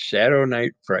Witch's Shadow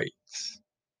Night Frights.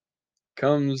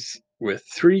 Comes with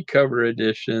 3 cover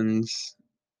editions.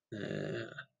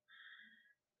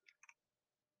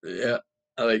 Yeah.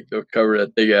 I like the cover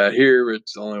that they got here, but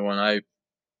it's the only one I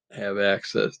have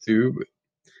access to. But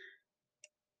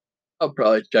I'll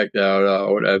probably check that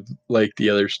out. I've liked the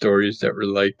other stories that were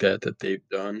like that they've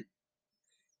done.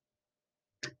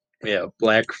 Yeah,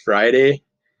 Black Friday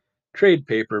trade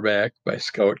paperback by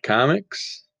Scout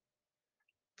Comics.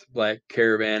 It's a Black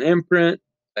Caravan imprint.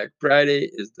 Black Friday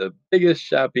is the biggest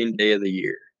shopping day of the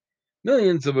year.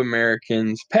 Millions of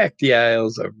Americans pack the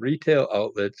aisles of retail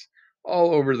outlets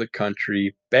all over the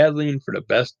country, battling for the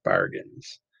best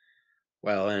bargains,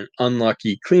 while an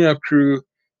unlucky cleanup crew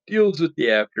deals with the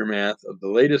aftermath of the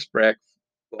latest Black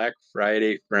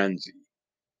Friday frenzy.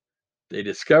 They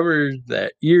discovered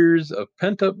that years of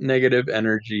pent up negative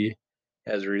energy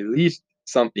has released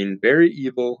something very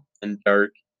evil and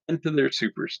dark into their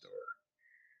superstore,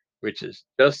 which is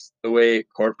just the way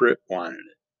corporate wanted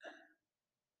it.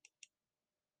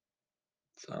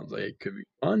 Sounds like it could be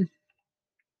fun.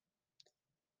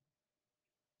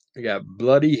 We got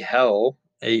Bloody Hell,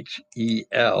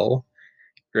 Hell,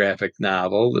 graphic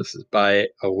novel. This is by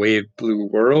A Wave Blue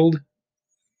World.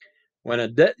 When a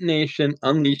detonation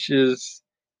unleashes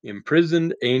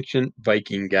imprisoned ancient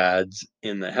Viking gods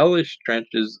in the hellish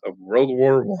trenches of World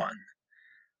War I,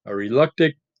 a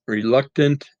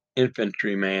reluctant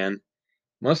infantryman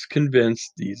must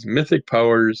convince these mythic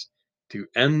powers to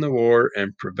end the war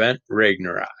and prevent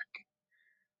Ragnarok.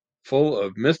 Full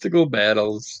of mystical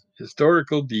battles,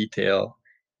 historical detail,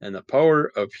 and the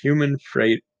power of human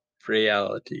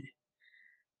frailty,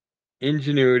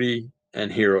 ingenuity,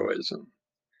 and heroism.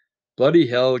 Bloody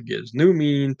Hell gives new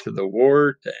meaning to the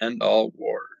war to end all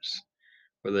wars,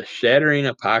 with a shattering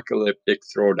apocalyptic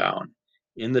throwdown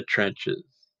in the trenches,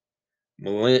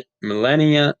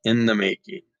 millennia in the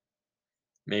making.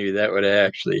 Maybe that would have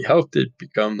actually helped it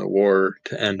become the war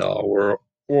to end all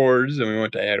wars, and we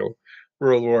went to add a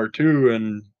World War II,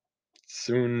 and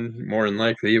soon, more than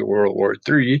likely, World War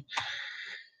III,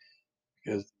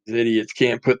 because the idiots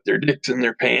can't put their dicks in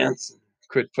their pants and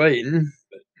quit fighting.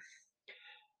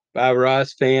 Bob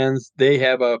Ross fans, they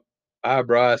have a Bob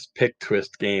Ross pick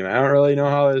twist game. I don't really know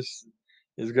how this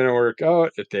is going to work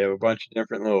out, if they have a bunch of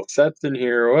different little sets in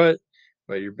here or what,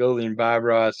 but you're building Bob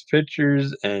Ross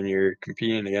pictures and you're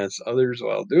competing against others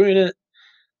while doing it.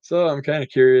 So I'm kind of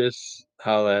curious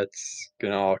how that's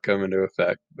going to all come into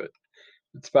effect. But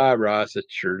it's Bob Ross.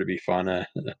 It's sure to be fun, I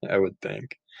would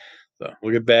think. So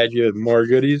we'll get back to you with more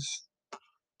goodies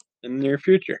in the near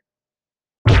future.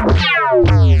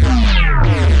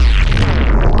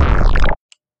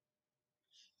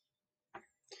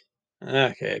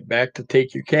 Okay, back to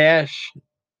Take Your Cash.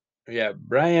 We got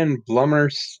Brian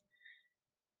Blummer's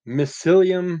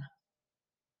Mycelium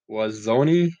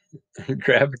Wazzoni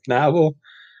graphic novel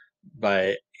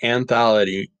by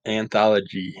Anthology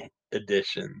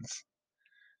Editions.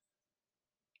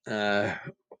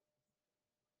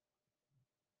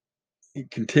 He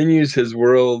continues his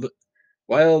wild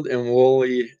and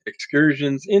woolly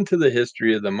excursions into the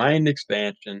history of the mind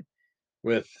expansion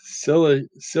with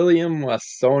Cilium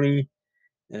Wassoni,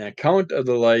 an account of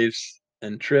the lives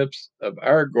and trips of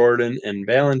R. Gordon and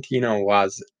Valentina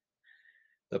Wazit,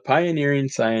 the pioneering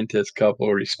scientist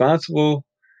couple responsible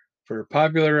for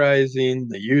popularizing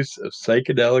the use of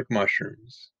psychedelic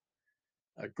mushrooms.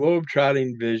 A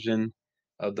globe-trotting vision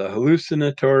of the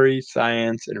hallucinatory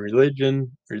science and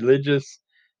religious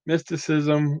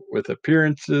mysticism with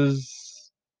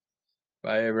appearances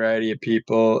by a variety of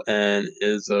people, and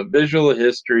is a visual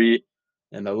history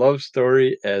and a love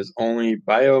story as only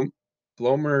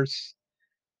Blomer's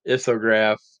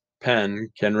isograph pen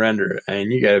can render.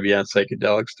 And you gotta be on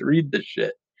psychedelics to read this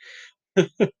shit.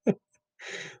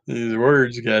 These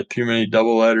words got too many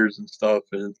double letters and stuff,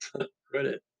 and quit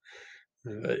it.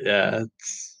 But yeah,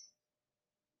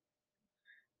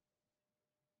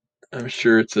 I'm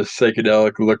sure it's a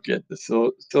psychedelic look at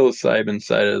the psilocybin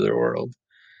side of the world.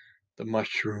 The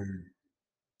mushroom,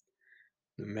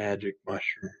 the magic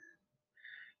mushroom.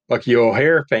 Bucky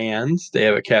O'Hare fans, they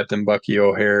have a Captain Bucky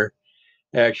O'Hare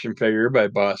action figure by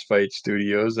Boss Fight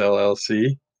Studios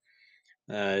LLC.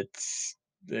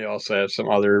 They also have some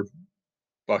other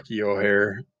Bucky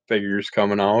O'Hare figures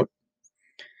coming out.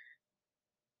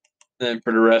 Then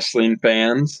for the wrestling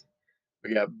fans,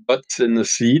 we got Butts in the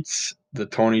Seats, the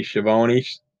Tony Schiavone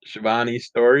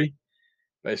story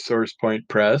by Source Point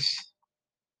Press.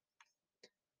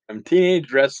 From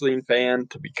teenage wrestling fan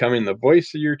to becoming the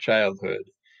voice of your childhood,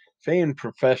 famed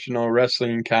professional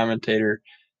wrestling commentator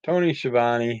Tony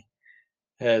Schiavone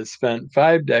has spent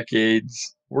 5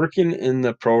 decades working in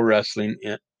the pro wrestling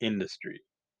industry,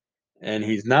 and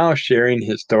he's now sharing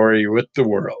his story with the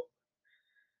world.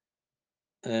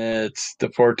 It's the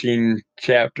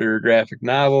 14-chapter graphic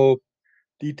novel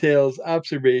details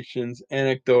observations,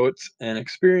 anecdotes, and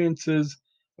experiences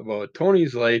about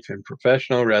Tony's life in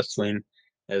professional wrestling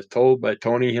as told by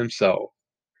Tony himself,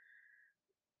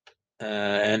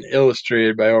 and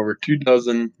illustrated by over 2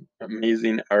 dozen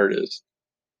amazing artists.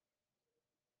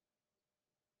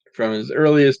 From his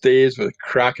earliest days with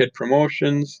Crockett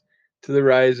Promotions to the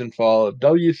rise and fall of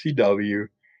WCW,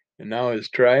 and now his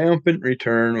triumphant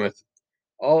return with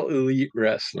All Elite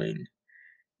Wrestling.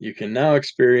 You can now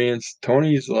experience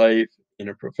Tony's life in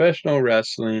a professional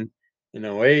wrestling in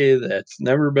a way that's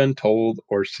never been told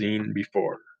or seen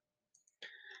before.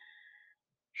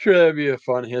 Sure, that'd be a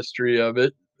fun history of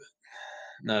it.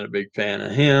 Not a big fan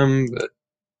of him, but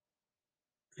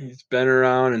he's been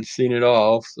around and seen it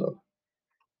all, so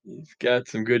he's got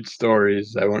some good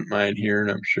stories I wouldn't mind hearing,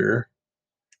 I'm sure.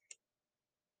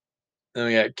 Then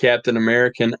we got Captain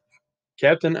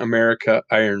America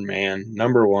Iron Man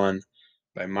 #1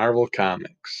 by Marvel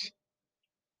Comics.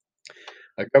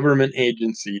 A government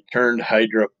agency turned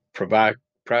Hydra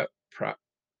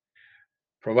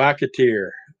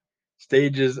provocateur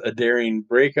stages a daring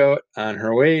breakout on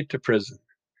her way to prison,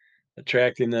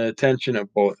 attracting the attention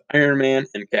of both Iron Man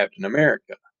and Captain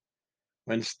America.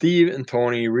 When Steve and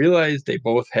Tony realize they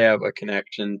both have a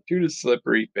connection to the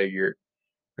slippery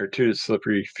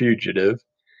fugitive,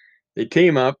 they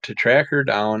team up to track her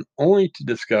down only to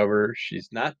discover she's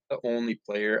not the only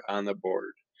player on the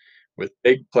board, with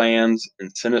big plans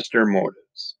and sinister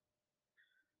motives.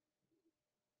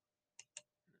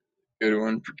 Good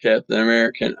one for Captain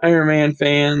America and Iron Man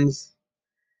fans.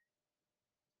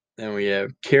 Then we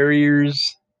have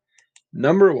Carriers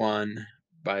 #1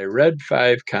 by Red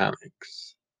 5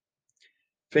 Comics.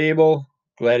 Fable,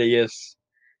 Gladius,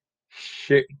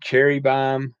 Cherry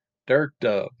Bomb, Dark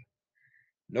Dove.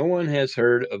 No one has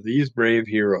heard of these brave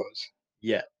heroes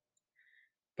yet,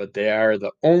 but they are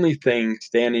the only thing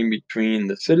standing between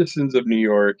the citizens of New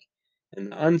York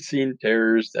and the unseen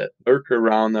terrors that lurk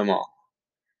around them all.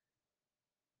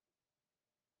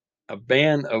 A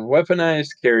band of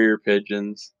weaponized carrier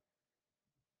pigeons,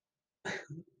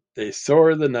 they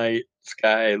soar the night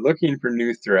sky looking for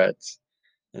new threats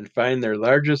and find their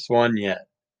largest one yet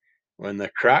when the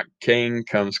Croc King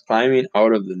comes climbing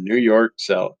out of the New York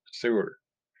sewer.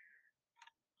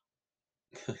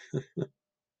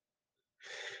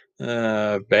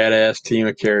 Badass team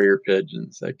of carrier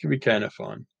pigeons. That could be kind of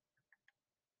fun.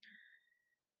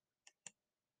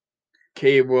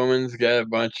 Cave Woman's got a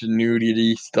bunch of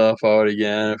nudity stuff out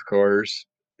again, of course.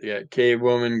 They got Cave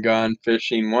Woman Gone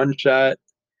Fishing One Shot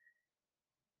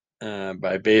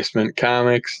by Basement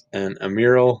Comics and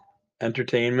Amiral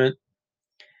Entertainment.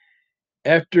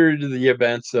 After the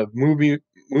events of movie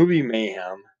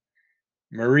mayhem,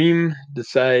 Mareem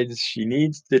decides she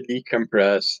needs to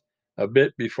decompress a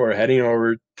bit before heading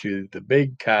over to the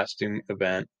big costume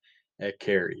event at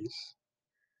Carrie's.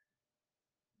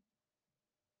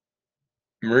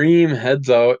 Mareem heads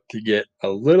out to get a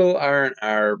little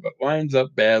R&R, but winds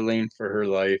up battling for her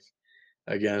life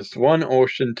against one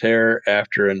ocean terror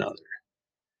after another.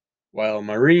 Will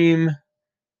Mareem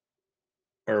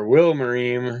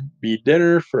be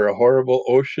dinner for a horrible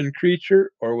ocean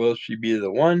creature, or will she be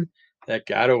the one that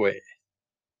got away?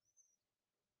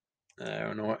 I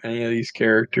don't know any of these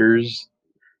characters.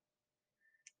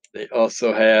 They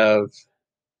also have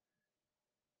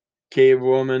Cave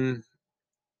Woman.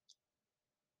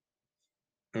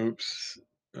 Oops,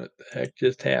 what the heck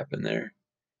just happened there?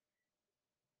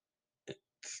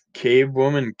 It's Cave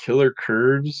Woman Killer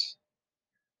Curves.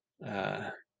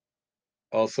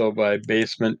 Also by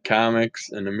Basement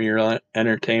Comics and Amiral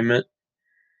Entertainment.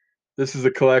 This is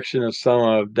a collection of some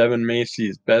of Devin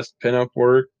Macy's best pinup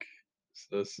work.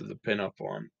 So this is a pinup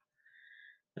one.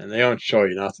 And they don't show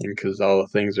you nothing because all the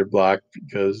things are blocked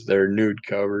because they're nude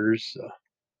covers. So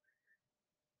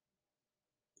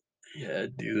yeah,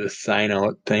 do the sign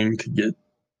out thing to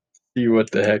see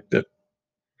what the heck the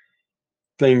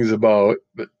thing's about.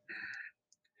 But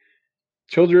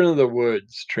Children of the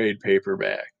Woods trade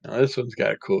paperback. Now this one's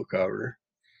got a cool cover.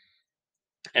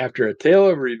 After a tale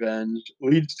of revenge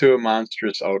leads to a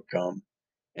monstrous outcome,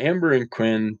 Amber and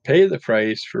Quinn pay the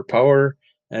price for power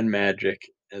and magic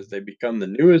as they become the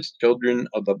newest children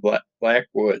of the Black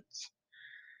Woods.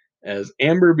 As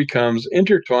Amber becomes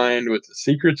intertwined with the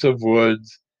secrets of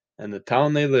woods and the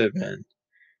town they live in,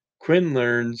 Quinn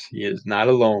learns he is not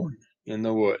alone in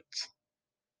the woods,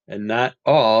 and not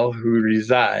all who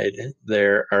reside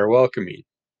there are welcoming.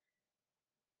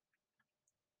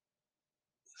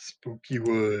 Spooky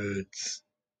Woods.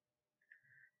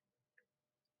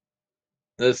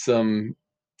 This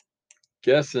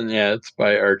guessing, yeah, it's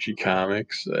by Archie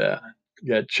Comics. Yeah, you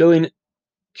got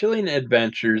Chilling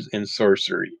Adventures in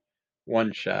Sorcery,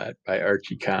 one shot by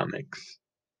Archie Comics.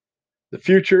 The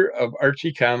future of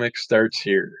Archie Comics starts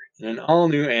here in an all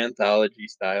new anthology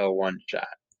style one shot.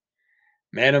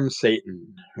 Madam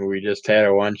Satan, who we just had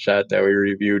a one shot that we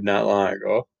reviewed not long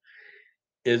ago,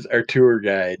 is our tour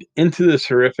guide into this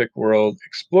horrific world,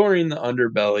 exploring the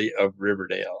underbelly of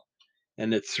Riverdale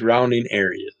and its surrounding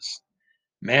areas.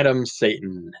 Madam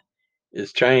Satan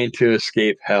is trying to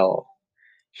escape hell.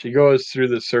 She goes through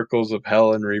the circles of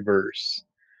hell in reverse.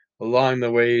 Along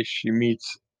the way, she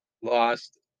meets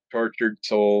lost, tortured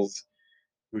souls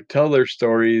who tell their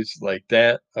stories like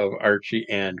that of Archie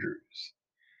Andrews,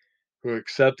 who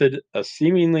accepted a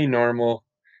seemingly normal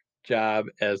job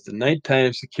as the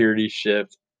nighttime security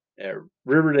shift at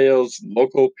Riverdale's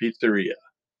local pizzeria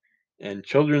and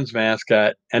children's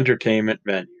mascot entertainment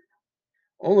venue,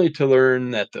 only to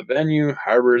learn that the venue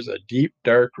harbors a deep,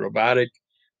 dark, robotic,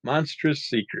 monstrous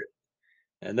secret.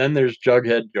 And then there's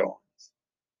Jughead Jones,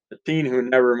 the teen who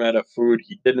never met a food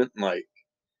he didn't like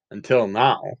until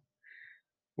now.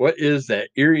 What is that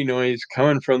eerie noise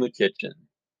coming from the kitchen?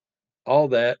 All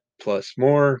that, plus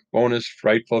more bonus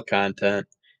frightful content,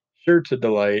 sure to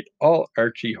delight all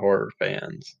Archie horror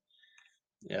fans.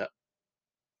 Yeah,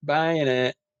 buying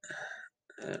it.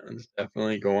 That one's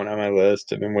definitely going on my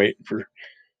list. I've been waiting for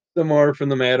some more from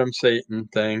the Madam Satan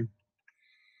thing.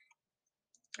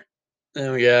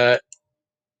 Then we got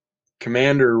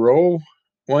Commander Rowe,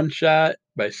 one shot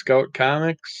by Scout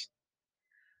Comics.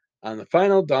 On the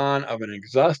final dawn of an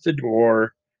exhausted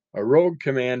war, a rogue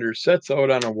commander sets out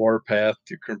on a warpath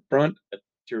to confront a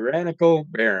tyrannical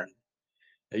baron.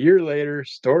 A year later,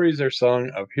 stories are sung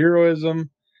of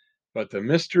heroism, but the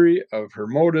mystery of her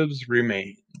motives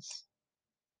remains.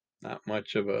 Not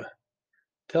much of a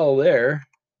tell there.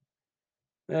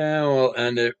 And we'll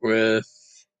end it with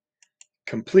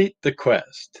Complete the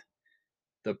Quest,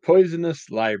 The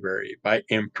Poisonous Library by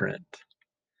Imprint.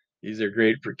 These are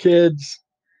great for kids.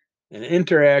 An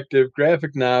interactive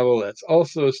graphic novel that's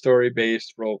also a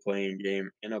story-based role-playing game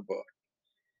in a book.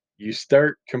 You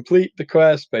start Complete the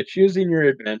Quest by choosing your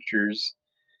adventures.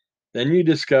 Then you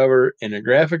discover in a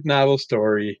graphic novel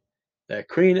story that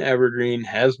Queen Evergreen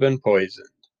has been poisoned.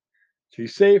 To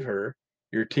save her,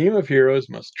 your team of heroes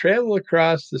must travel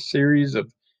across the series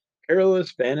of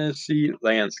perilous fantasy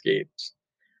landscapes,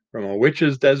 from a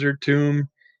witch's desert tomb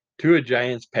to a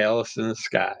giant's palace in the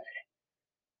sky.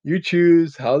 You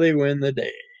choose how they win the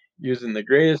day, using the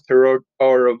greatest heroic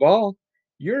power of all,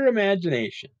 your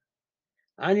imagination.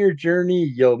 On your journey,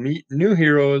 you'll meet new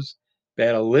heroes,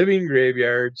 battle living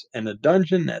graveyards, and a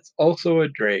dungeon that's also a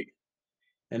dragon,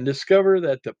 and discover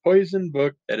that the poison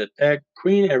book that attacked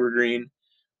Queen Evergreen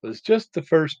was just the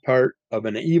first part of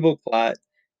an evil plot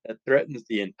that threatens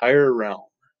the entire realm.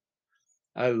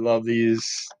 I love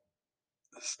these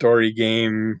story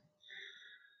game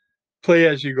play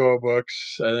as you go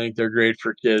books. I think they're great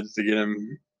for kids to get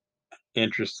them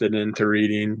interested into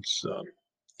reading. So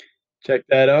check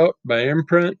that out by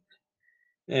Imprint,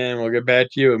 and we'll get back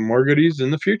to you with more goodies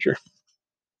in the future.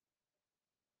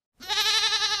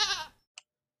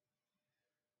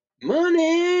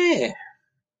 Money!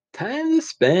 Time to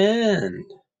spend.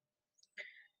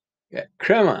 Got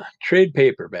Crema, trade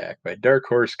paperback by Dark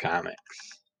Horse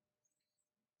Comics.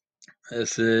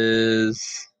 This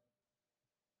is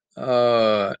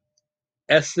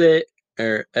Essay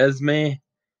or Esme,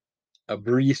 a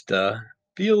barista,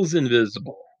 feels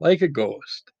invisible, like a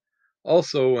ghost.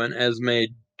 Also, when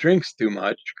Esme drinks too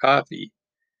much coffee,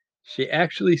 she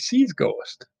actually sees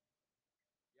ghosts.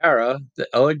 Yara, the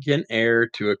elegant heir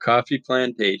to a coffee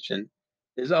plantation,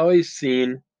 is always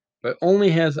seen, but only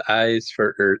has eyes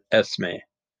for Esme.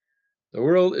 The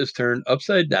world is turned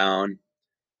upside down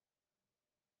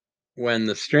when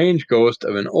the strange ghost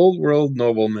of an old world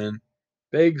nobleman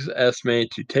begs Esme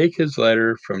to take his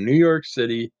letter from New York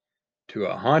City to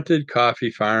a haunted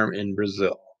coffee farm in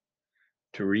Brazil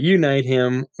to reunite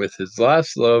him with his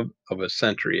lost love of a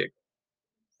century ago,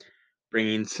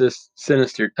 bringing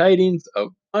sinister tidings of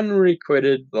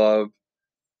unrequited love.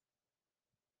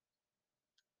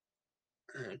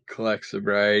 It collects a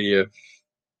variety of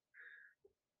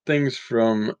things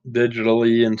from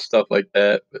digitally and stuff like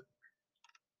that, but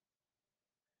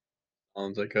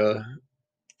sounds like a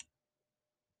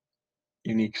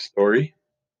unique story.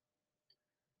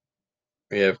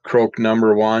 We have Croak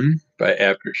Number One by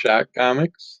Aftershock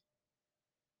Comics.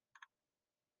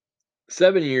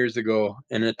 7 years ago,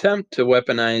 an attempt to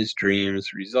weaponize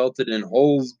dreams resulted in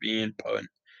holes being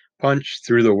punched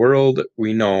through the world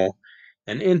we know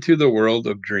and into the world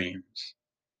of dreams.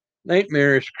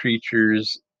 Nightmarish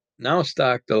creatures now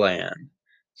stalk the land,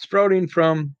 sprouting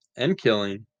from and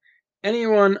killing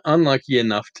anyone unlucky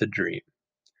enough to dream.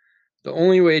 The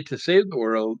only way to save the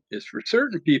world is for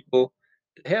certain people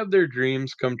to have their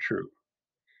dreams come true,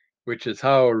 which is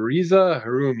how Riza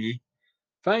Harumi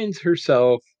finds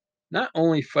herself not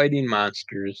only fighting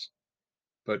monsters,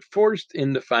 but forced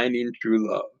into finding true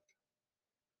love.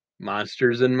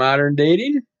 Monsters in modern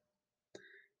dating?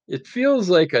 It feels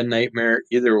like a nightmare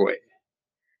either way,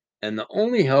 and the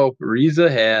only help Riza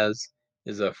has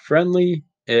is a friendly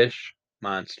ish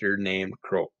monster named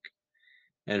Croak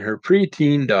and her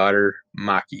preteen daughter,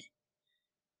 Maki.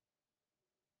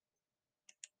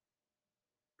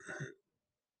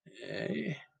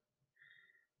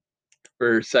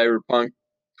 For Cyberpunk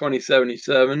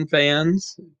 2077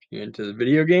 fans, if you're into the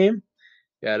video game,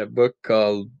 got a book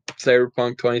called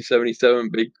Cyberpunk 2077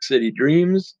 Big City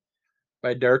Dreams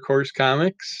by Dark Horse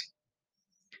Comics.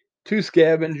 Two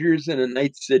scavengers in a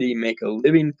night city make a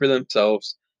living for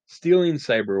themselves stealing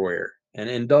cyberware and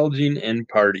indulging in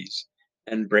parties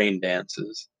and brain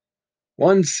dances.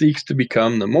 One seeks to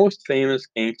become the most famous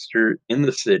gangster in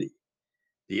the city.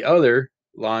 The other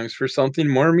longs for something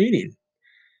more meaning,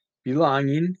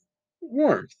 belonging,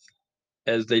 warmth.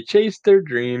 As they chase their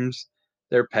dreams,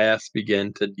 their paths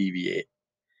begin to deviate.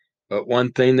 But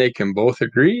one thing they can both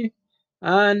agree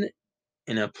on,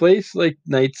 in a place like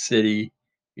Night City,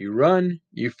 you run,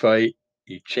 you fight,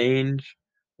 you change,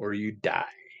 or you die.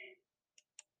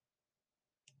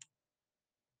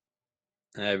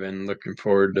 I've been looking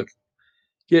forward to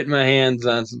getting my hands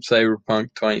on some Cyberpunk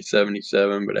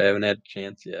 2077, but I haven't had a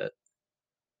chance yet.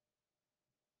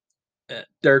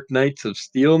 Dark Knights of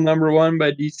Steel #1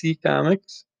 by DC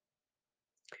Comics.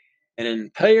 An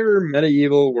entire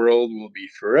medieval world will be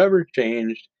forever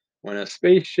changed when a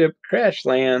spaceship crash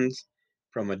lands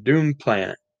from a doomed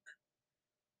planet.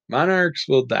 Monarchs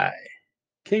will die,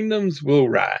 kingdoms will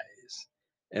rise,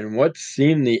 and what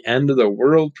seemed the end of the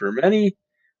world for many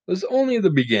was only the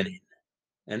beginning.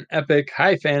 An epic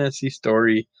high fantasy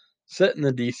story set in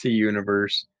the DC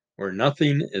universe where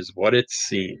nothing is what it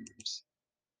seems.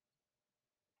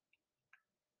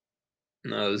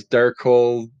 Now, this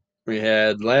Darkhold we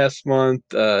had last month,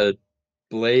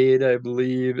 Blade, I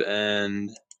believe, and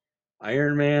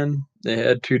Iron Man. They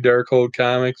had two Darkhold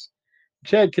comics,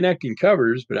 which had connecting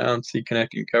covers, but I don't see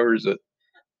connecting covers with.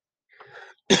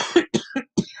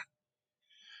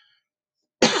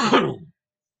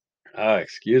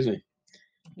 Excuse me.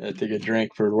 I take a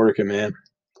drink for working, man.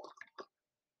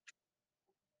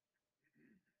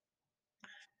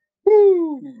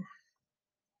 Woo!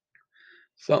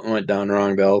 Something went down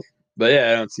wrong, Bell. But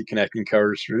yeah, I don't see connecting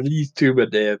covers for these two,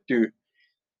 but they have two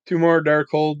more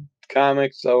Darkhold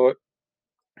comics out.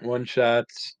 One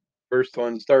shots. First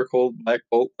one's Darkhold Black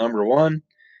Bolt #1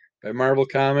 by Marvel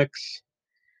Comics.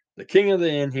 The king of the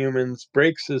Inhumans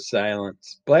breaks his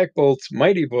silence. Black Bolt's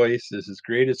mighty voice is his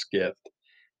greatest gift,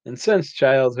 and since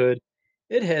childhood,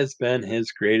 it has been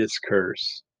his greatest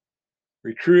curse.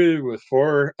 Recruited with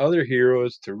 4 other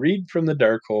heroes to read from the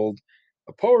Darkhold,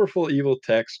 a powerful evil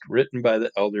text written by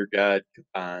the Elder God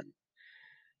Catan.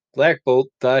 Black Bolt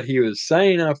thought he was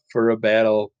signing up for a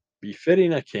battle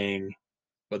befitting a king,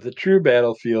 but the true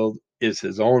battlefield is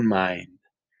his own mind.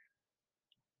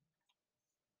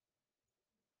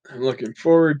 I'm looking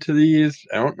forward to these.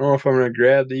 I don't know if I'm going to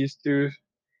grab these two.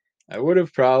 I would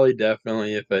have probably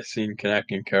definitely if I seen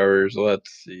connecting covers.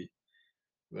 Let's see.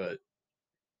 But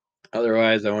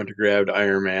otherwise, I went to grab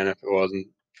Iron Man if it wasn't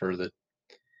for the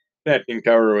connecting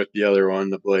cover with the other one,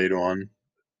 the Blade one.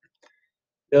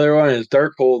 The other one is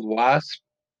Darkhold Wasp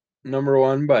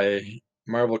 #1 by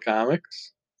Marvel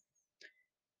Comics.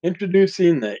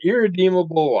 Introducing the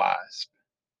Irredeemable Wasp.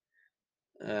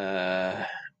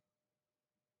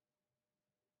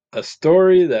 A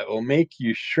story that will make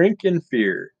you shrink in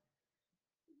fear.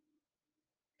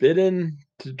 Bidden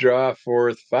to draw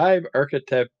forth 5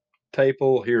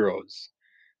 archetypal heroes.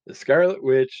 The Scarlet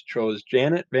Witch chose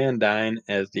Janet Van Dyne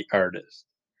as the artist.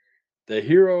 The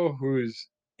hero whose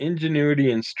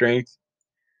ingenuity and strength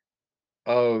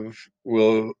of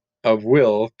will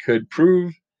could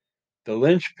prove the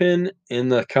linchpin in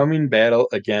the coming battle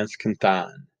against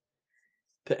Catan.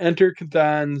 To enter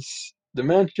Catan's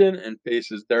dimension and face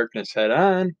his darkness head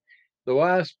on, the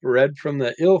Wasp read from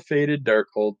the ill-fated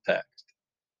Darkhold text,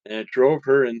 and it drove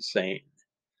her insane.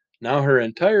 Now her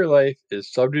entire life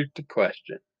is subject to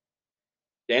question.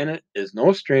 Janet is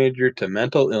no stranger to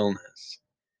mental illness.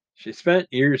 She spent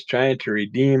years trying to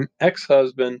redeem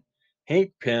ex-husband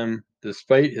Hank Pym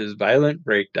despite his violent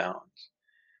breakdowns.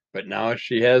 But now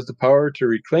she has the power to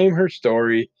reclaim her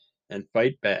story and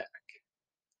fight back.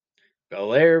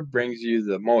 Belair brings you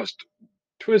the most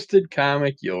twisted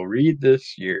comic you'll read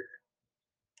this year.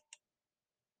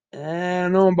 I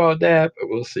don't know about that, but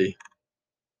we'll see.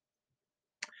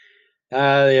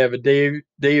 They have a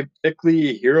Dave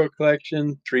Bickley Hero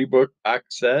Collection 3-book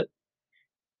box set,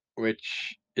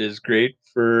 which is great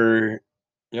for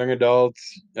young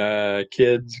adults,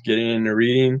 kids getting into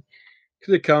reading,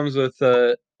 because it comes with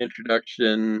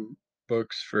introduction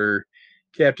books for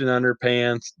Captain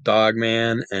Underpants,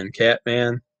 Dogman, and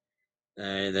Catman.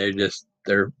 And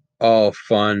they're all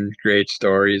fun, great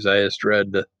stories. I just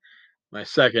read my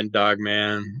second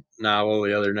Dogman novel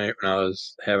the other night when I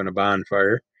was having a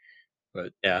bonfire.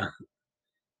 But yeah,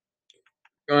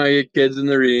 you want to get kids in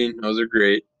the reading, those are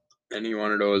great. Any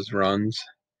one of those runs.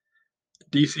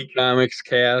 DC Comics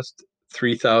Cast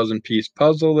 3,000 piece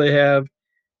puzzle they have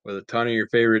with a ton of your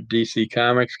favorite DC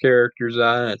Comics characters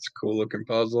on it. It's a cool looking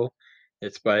puzzle.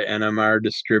 It's by NMR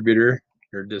Distributor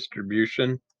or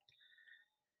Distribution.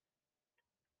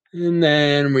 And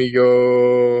then we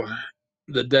go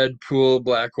the Deadpool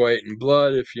Black, White, and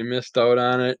Blood if you missed out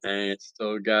on it. And it's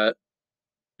still got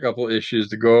a couple issues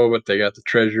to go, but they got the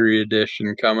Treasury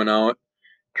Edition coming out.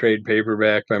 Trade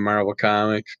paperback by Marvel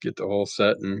Comics. Get the whole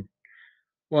set in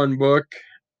one book.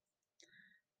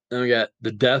 Then we got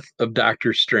The Death of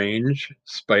Doctor Strange,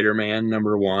 Spider-Man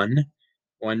 #1,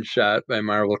 one shot by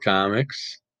Marvel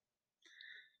Comics.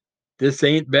 This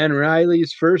ain't Ben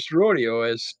Riley's first rodeo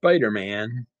as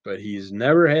Spider-Man, but he's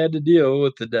never had to deal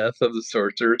with the death of the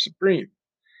Sorcerer Supreme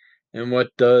and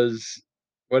what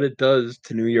it does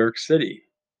to New York City.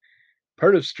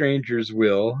 Part of Strange's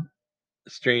will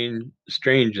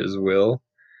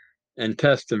and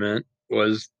testament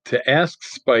was to ask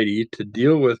Spidey to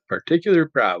deal with particular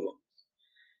problems.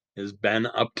 Is Ben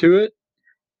up to it?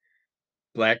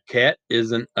 Black Cat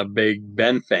isn't a big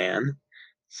Ben fan,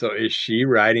 so is she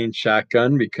riding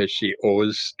shotgun because she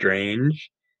owes Strange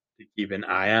to keep an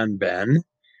eye on Ben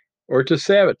or to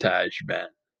sabotage Ben?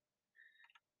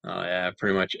 Oh yeah,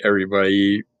 pretty much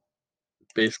everybody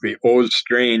basically owes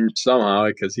Strange somehow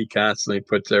because he constantly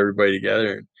puts everybody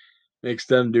together and makes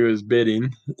them do his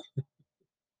bidding.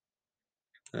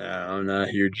 I'm not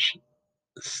a huge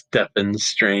Stephen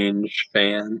Strange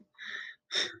fan.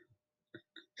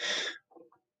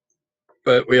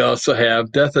 But we also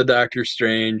have Death of Doctor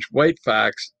Strange, White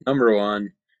Fox, #1,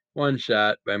 one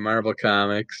shot by Marvel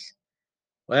Comics.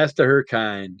 Last of her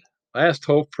kind, last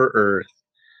hope for Earth.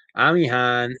 Ami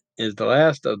Han is the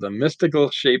last of the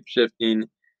mystical shape-shifting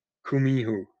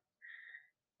Kumihu.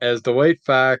 As the White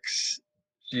Fox,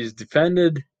 she's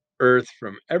defended Earth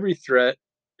from every threat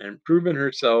and proven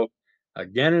herself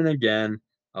again and again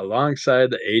alongside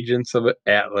the agents of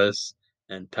Atlas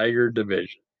and Tiger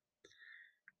Division.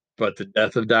 But the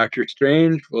death of Doctor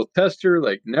Strange will test her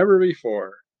like never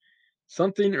before.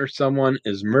 Something or someone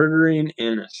is murdering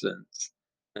innocents,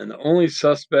 and the only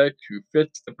suspect who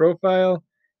fits the profile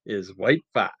is White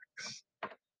Fox.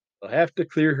 They'll have to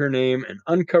clear her name and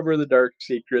uncover the dark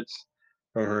secrets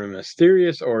from her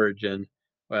mysterious origin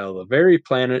while the very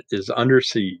planet is under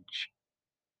siege.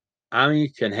 Ami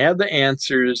can have the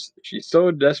answers she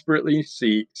so desperately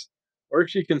seeks, or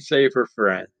she can save her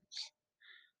friends.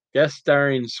 Guest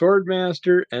starring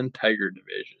Swordmaster and Tiger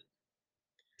Division.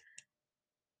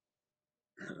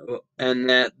 We'll end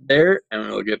that there, and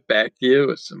we'll get back to you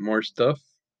with some more stuff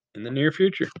in the near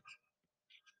future.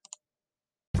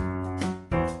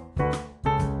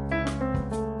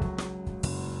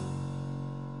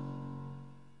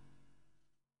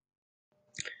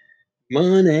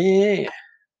 Money!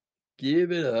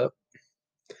 Give it up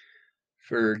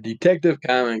for Detective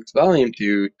Comics Volume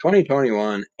 2,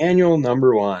 2021, Annual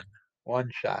 #1,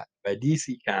 one shot by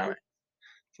DC Comics.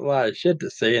 It's a lot of shit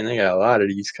to say, and they got a lot of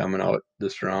these coming out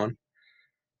this round.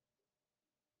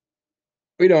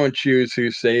 We don't choose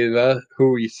who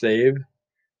we save.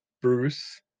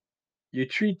 Bruce, you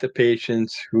treat the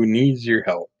patients who needs your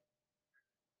help.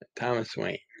 Thomas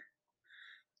Wayne.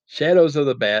 Shadows of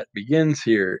the Bat begins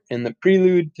here in the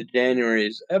prelude to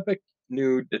January's epic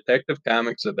new Detective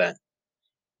Comics event.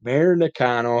 Mayor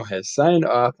Nakano has signed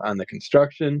off on the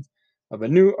construction of a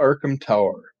new Arkham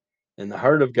Tower in the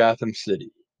heart of Gotham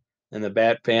City, and the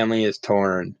Bat family is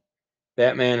torn.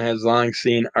 Batman has long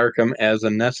seen Arkham as a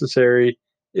necessary,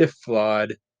 if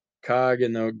flawed, cog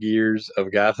in the gears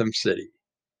of Gotham City,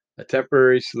 a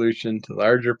temporary solution to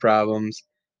larger problems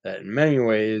that in many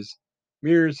ways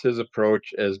mirrors his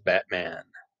approach as Batman.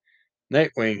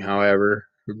 Nightwing, however,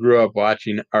 who grew up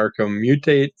watching Arkham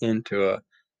mutate into a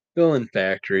villain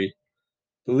factory,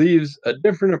 believes a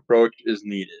different approach is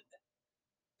needed.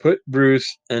 But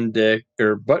Bruce and Dick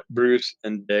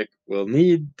will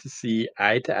need to see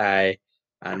eye to eye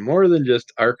on more than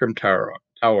just Arkham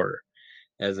Tower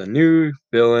as a new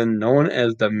villain known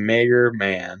as the Mayor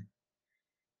Man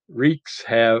wreaks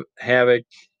havoc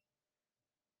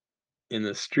in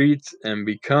the streets and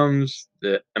becomes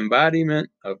the embodiment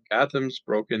of Gotham's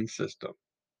broken system.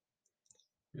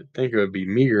 You'd think it would be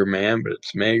Meager Man, but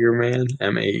it's Mager Man,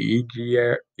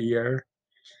 Maeger.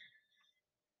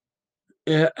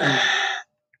 Yeah.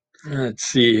 Let's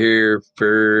see here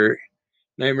for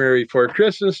Nightmare Before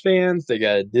Christmas fans. They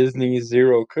got a Disney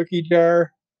Zero cookie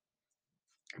jar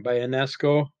by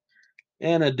Enesco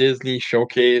and a Disney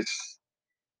Showcase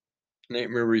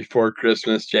Nightmare Before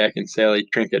Christmas Jack and Sally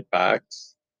trinket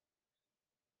box,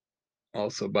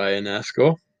 also by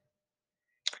Enesco.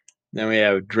 Then we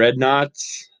have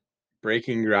Dreadnoughts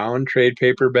Breaking Ground trade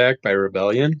paperback by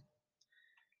Rebellion.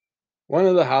 One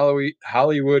of the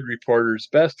Hollywood Reporter's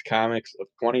best comics of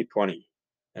 2020,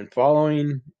 and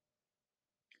following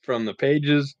from the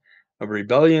pages of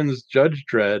Rebellion's Judge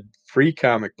Dredd free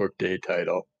comic book day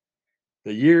title.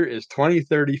 The year is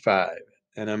 2035,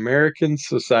 and American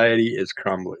society is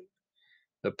crumbling.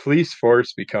 The police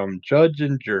force become judge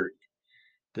and jury,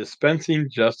 dispensing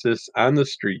justice on the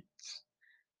streets.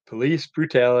 Police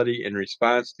brutality in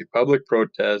response to public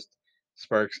protest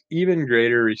sparks even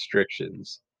greater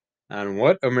restrictions on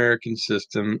what American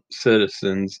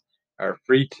citizens are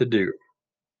free to do.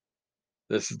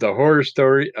 This is the horror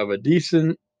story of a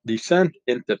descent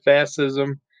into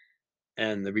fascism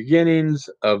and the beginnings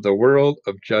of the world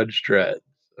of Judge Dredd.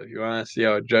 So if you want to see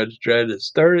how Judge Dredd is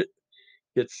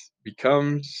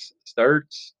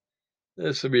starts,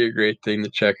 this will be a great thing to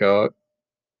check out.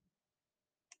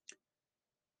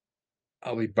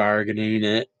 I'll be bargaining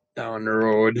it down the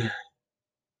road.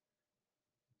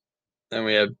 Then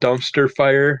we have Dumpster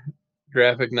Fire,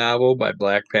 graphic novel by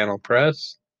Black Panel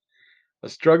Press. A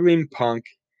struggling punk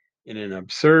in an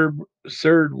absurd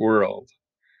world.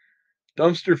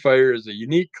 Dumpster Fire is a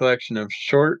unique collection of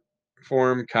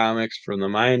short-form comics from the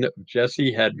mind of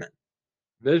Jesse Hedman,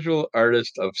 visual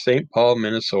artist of St. Paul,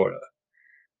 Minnesota.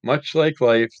 Much like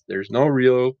life, there's no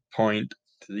real point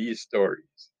to these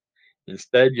stories.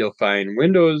 Instead, you'll find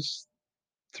windows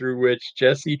through which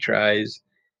Jesse tries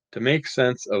to make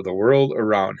sense of the world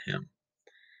around him,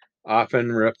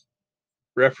 often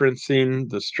referencing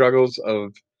the struggles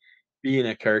of being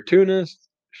a cartoonist.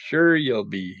 Sure, you'll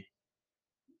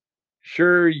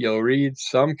read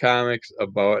some comics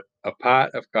about a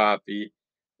pot of coffee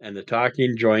and a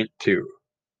talking joint too,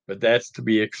 but that's to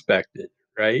be expected,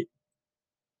 right?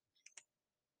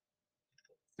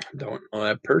 Don't know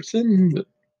that person, but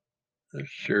I'm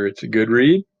sure it's a good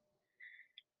read.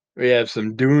 We have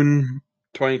some Dune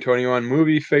 2021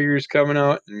 movie figures coming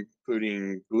out,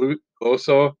 including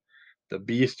Glosso, the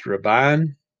Beast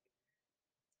Raban.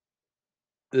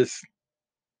 This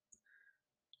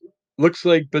looks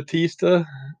like Batista,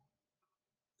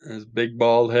 his big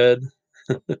bald head,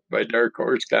 by Dark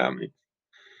Horse Comics.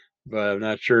 But I'm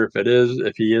not sure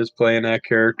if he is playing that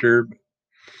character.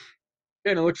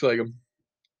 Kind of looks like him.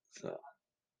 So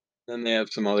then they have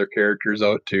some other characters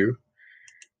out too.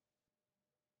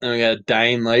 Then we got a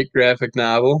Dying Light graphic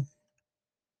novel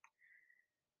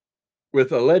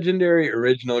with a legendary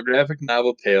original graphic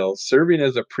novel tale serving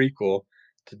as a prequel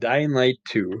to Dying Light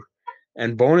 2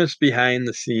 and bonus behind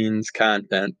the scenes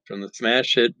content from the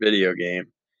smash hit video game.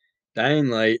 Dying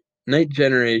Light Night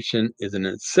Generation is an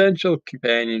essential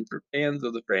companion for fans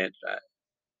of the franchise.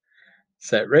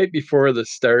 Set right before the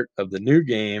start of the new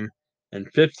game and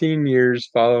 15 years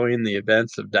following the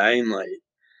events of Dying Light,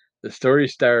 the story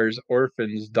stars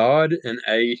orphans Daud and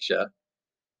Aisha.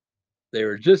 They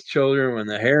were just children when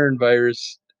the Heron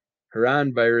virus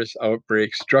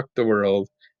outbreak struck the world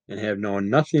and have known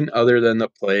nothing other than the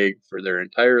plague for their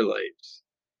entire lives.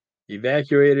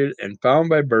 Evacuated and found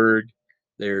by Berg,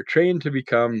 they are trained to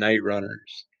become night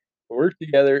runners, who work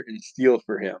together and steal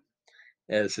for him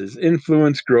as his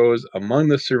influence grows among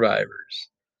the survivors.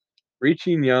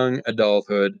 Reaching young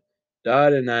adulthood,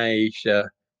 Daud and Aisha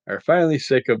are finally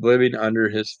sick of living under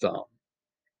his thumb,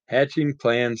 hatching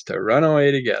plans to run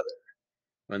away together.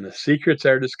 When the secrets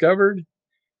are discovered,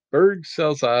 Berg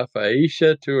sells off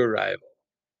Aisha to a rival,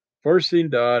 forcing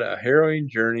Daud a harrowing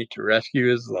journey to rescue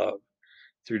his love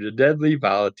through the deadly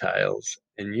volatiles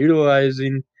and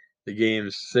utilizing the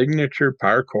game's signature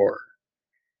parkour.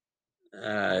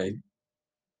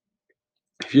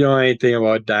 If you know anything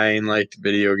about Dying Light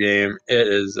video game, it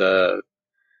is a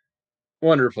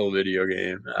wonderful video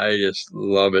game. I just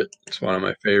love it. It's one of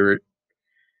my favorite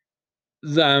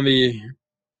zombie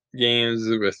games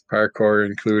with parkour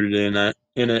included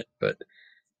in it, but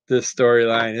this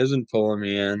storyline isn't pulling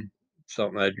me in. It's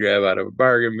something I'd grab out of a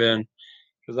bargain bin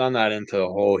because I'm not into the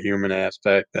whole human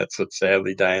aspect. That's what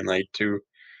sadly Dying Light 2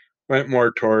 went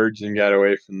more towards and got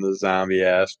away from the zombie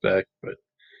aspect. But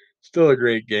Still a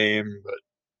great game, but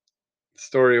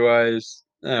story-wise,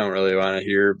 I don't really want to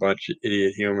hear a bunch of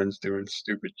idiot humans doing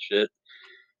stupid shit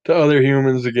to other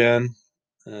humans again.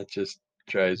 That just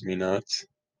drives me nuts.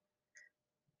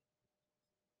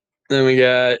 Then we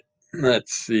got,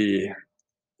 let's see,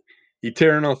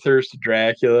 Eternal Thirst of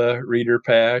Dracula Reader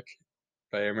Pack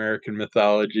by American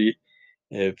Mythology.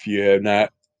 If you have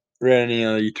not read any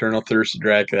of the Eternal Thirst of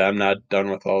Dracula, I'm not done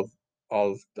with all.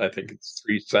 I think it's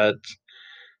 3 sets,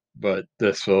 but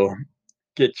this will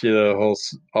get you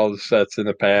all the sets in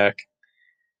the pack,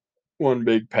 one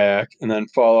big pack. And then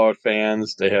Fallout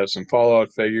fans, they have some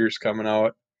Fallout figures coming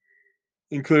out,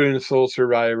 including the Soul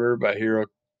Survivor by Hero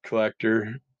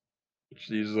Collector, which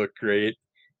these look great.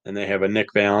 And they have a Nick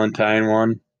Valentine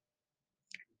one,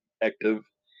 active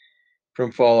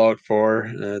from Fallout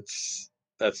 4. That's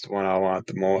the one I want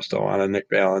the most. I want a Nick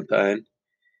Valentine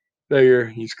figure.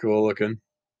 He's cool looking.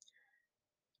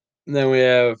 And then we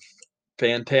have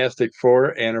Fantastic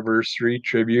Four Anniversary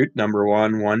Tribute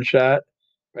 #1 One Shot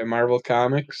by Marvel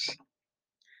Comics.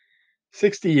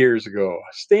 60 years ago,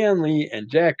 Stan Lee and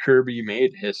Jack Kirby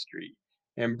made history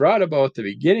and brought about the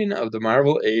beginning of the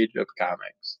Marvel Age of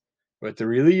Comics with the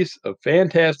release of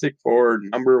Fantastic Four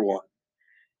 #1.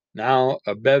 Now,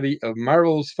 a bevy of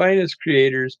Marvel's finest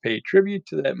creators pay tribute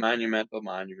to that monumental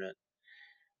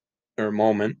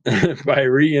moment by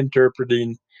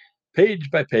reinterpreting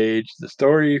page by page the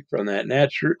story from that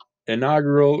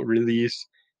inaugural release,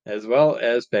 as well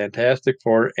as Fantastic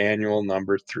Four Annual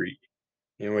 #3,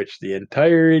 in which the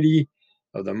entirety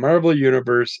of the Marvel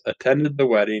Universe attended the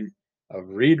wedding of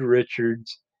Reed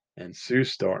Richards and Sue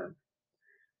Storm.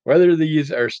 Whether these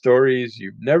are stories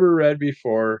you've never read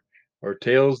before or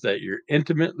tales that you're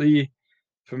intimately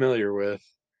familiar with,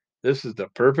 this is the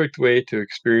perfect way to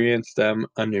experience them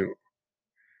anew.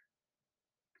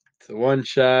 It's a one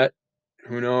shot.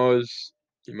 Who knows?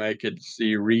 You might get to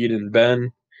see Reed and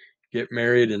Ben get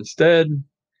married instead.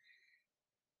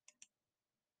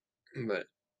 But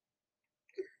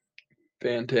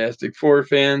Fantastic Four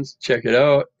fans, check it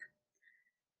out.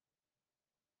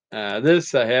 I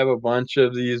have a bunch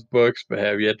of these books, but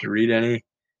have yet to read any.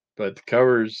 But the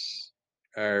covers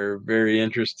are very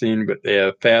interesting. But they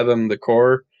have Fathom the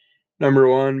Core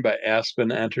 #1 by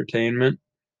Aspen Entertainment.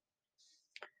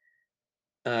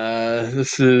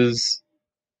 This is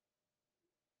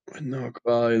with no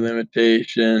quality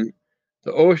limitation.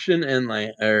 The ocean and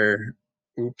land,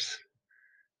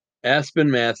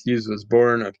 Aspen Matthews was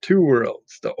born of 2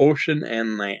 worlds, the ocean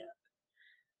and land.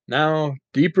 Now,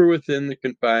 deeper within the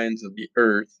confines of the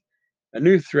earth, a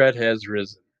new threat has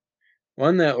risen,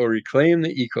 one that will reclaim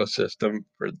the ecosystem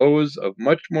for those of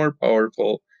much more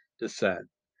powerful descent.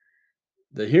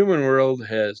 The human world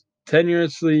has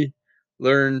tenuously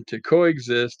learned to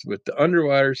coexist with the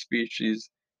underwater species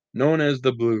known as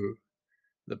the blue.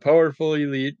 The powerful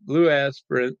elite Blue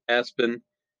Aspen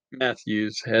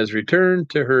Matthews has returned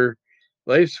to her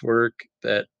life's work,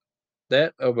 that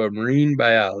of a marine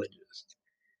biologist.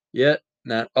 Yet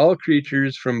not all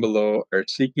creatures from below are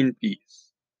seeking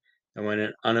peace. And when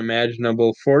an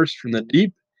unimaginable force from the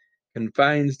deep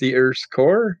confines the Earth's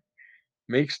core,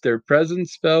 makes their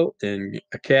presence felt in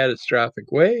a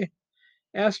catastrophic way,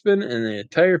 Aspen and the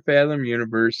entire Fathom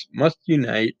universe must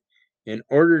unite in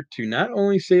order to not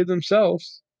only save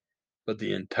themselves, but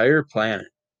the entire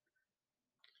planet.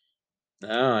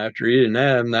 Now, after reading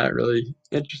that, I'm not really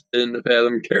interested in the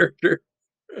Fathom character.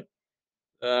 I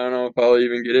don't know if I'll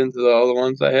even get into all the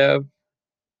ones I have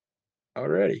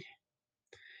already.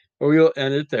 But we'll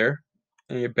end it there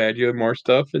and get back to you with more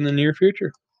stuff in the near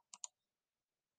future.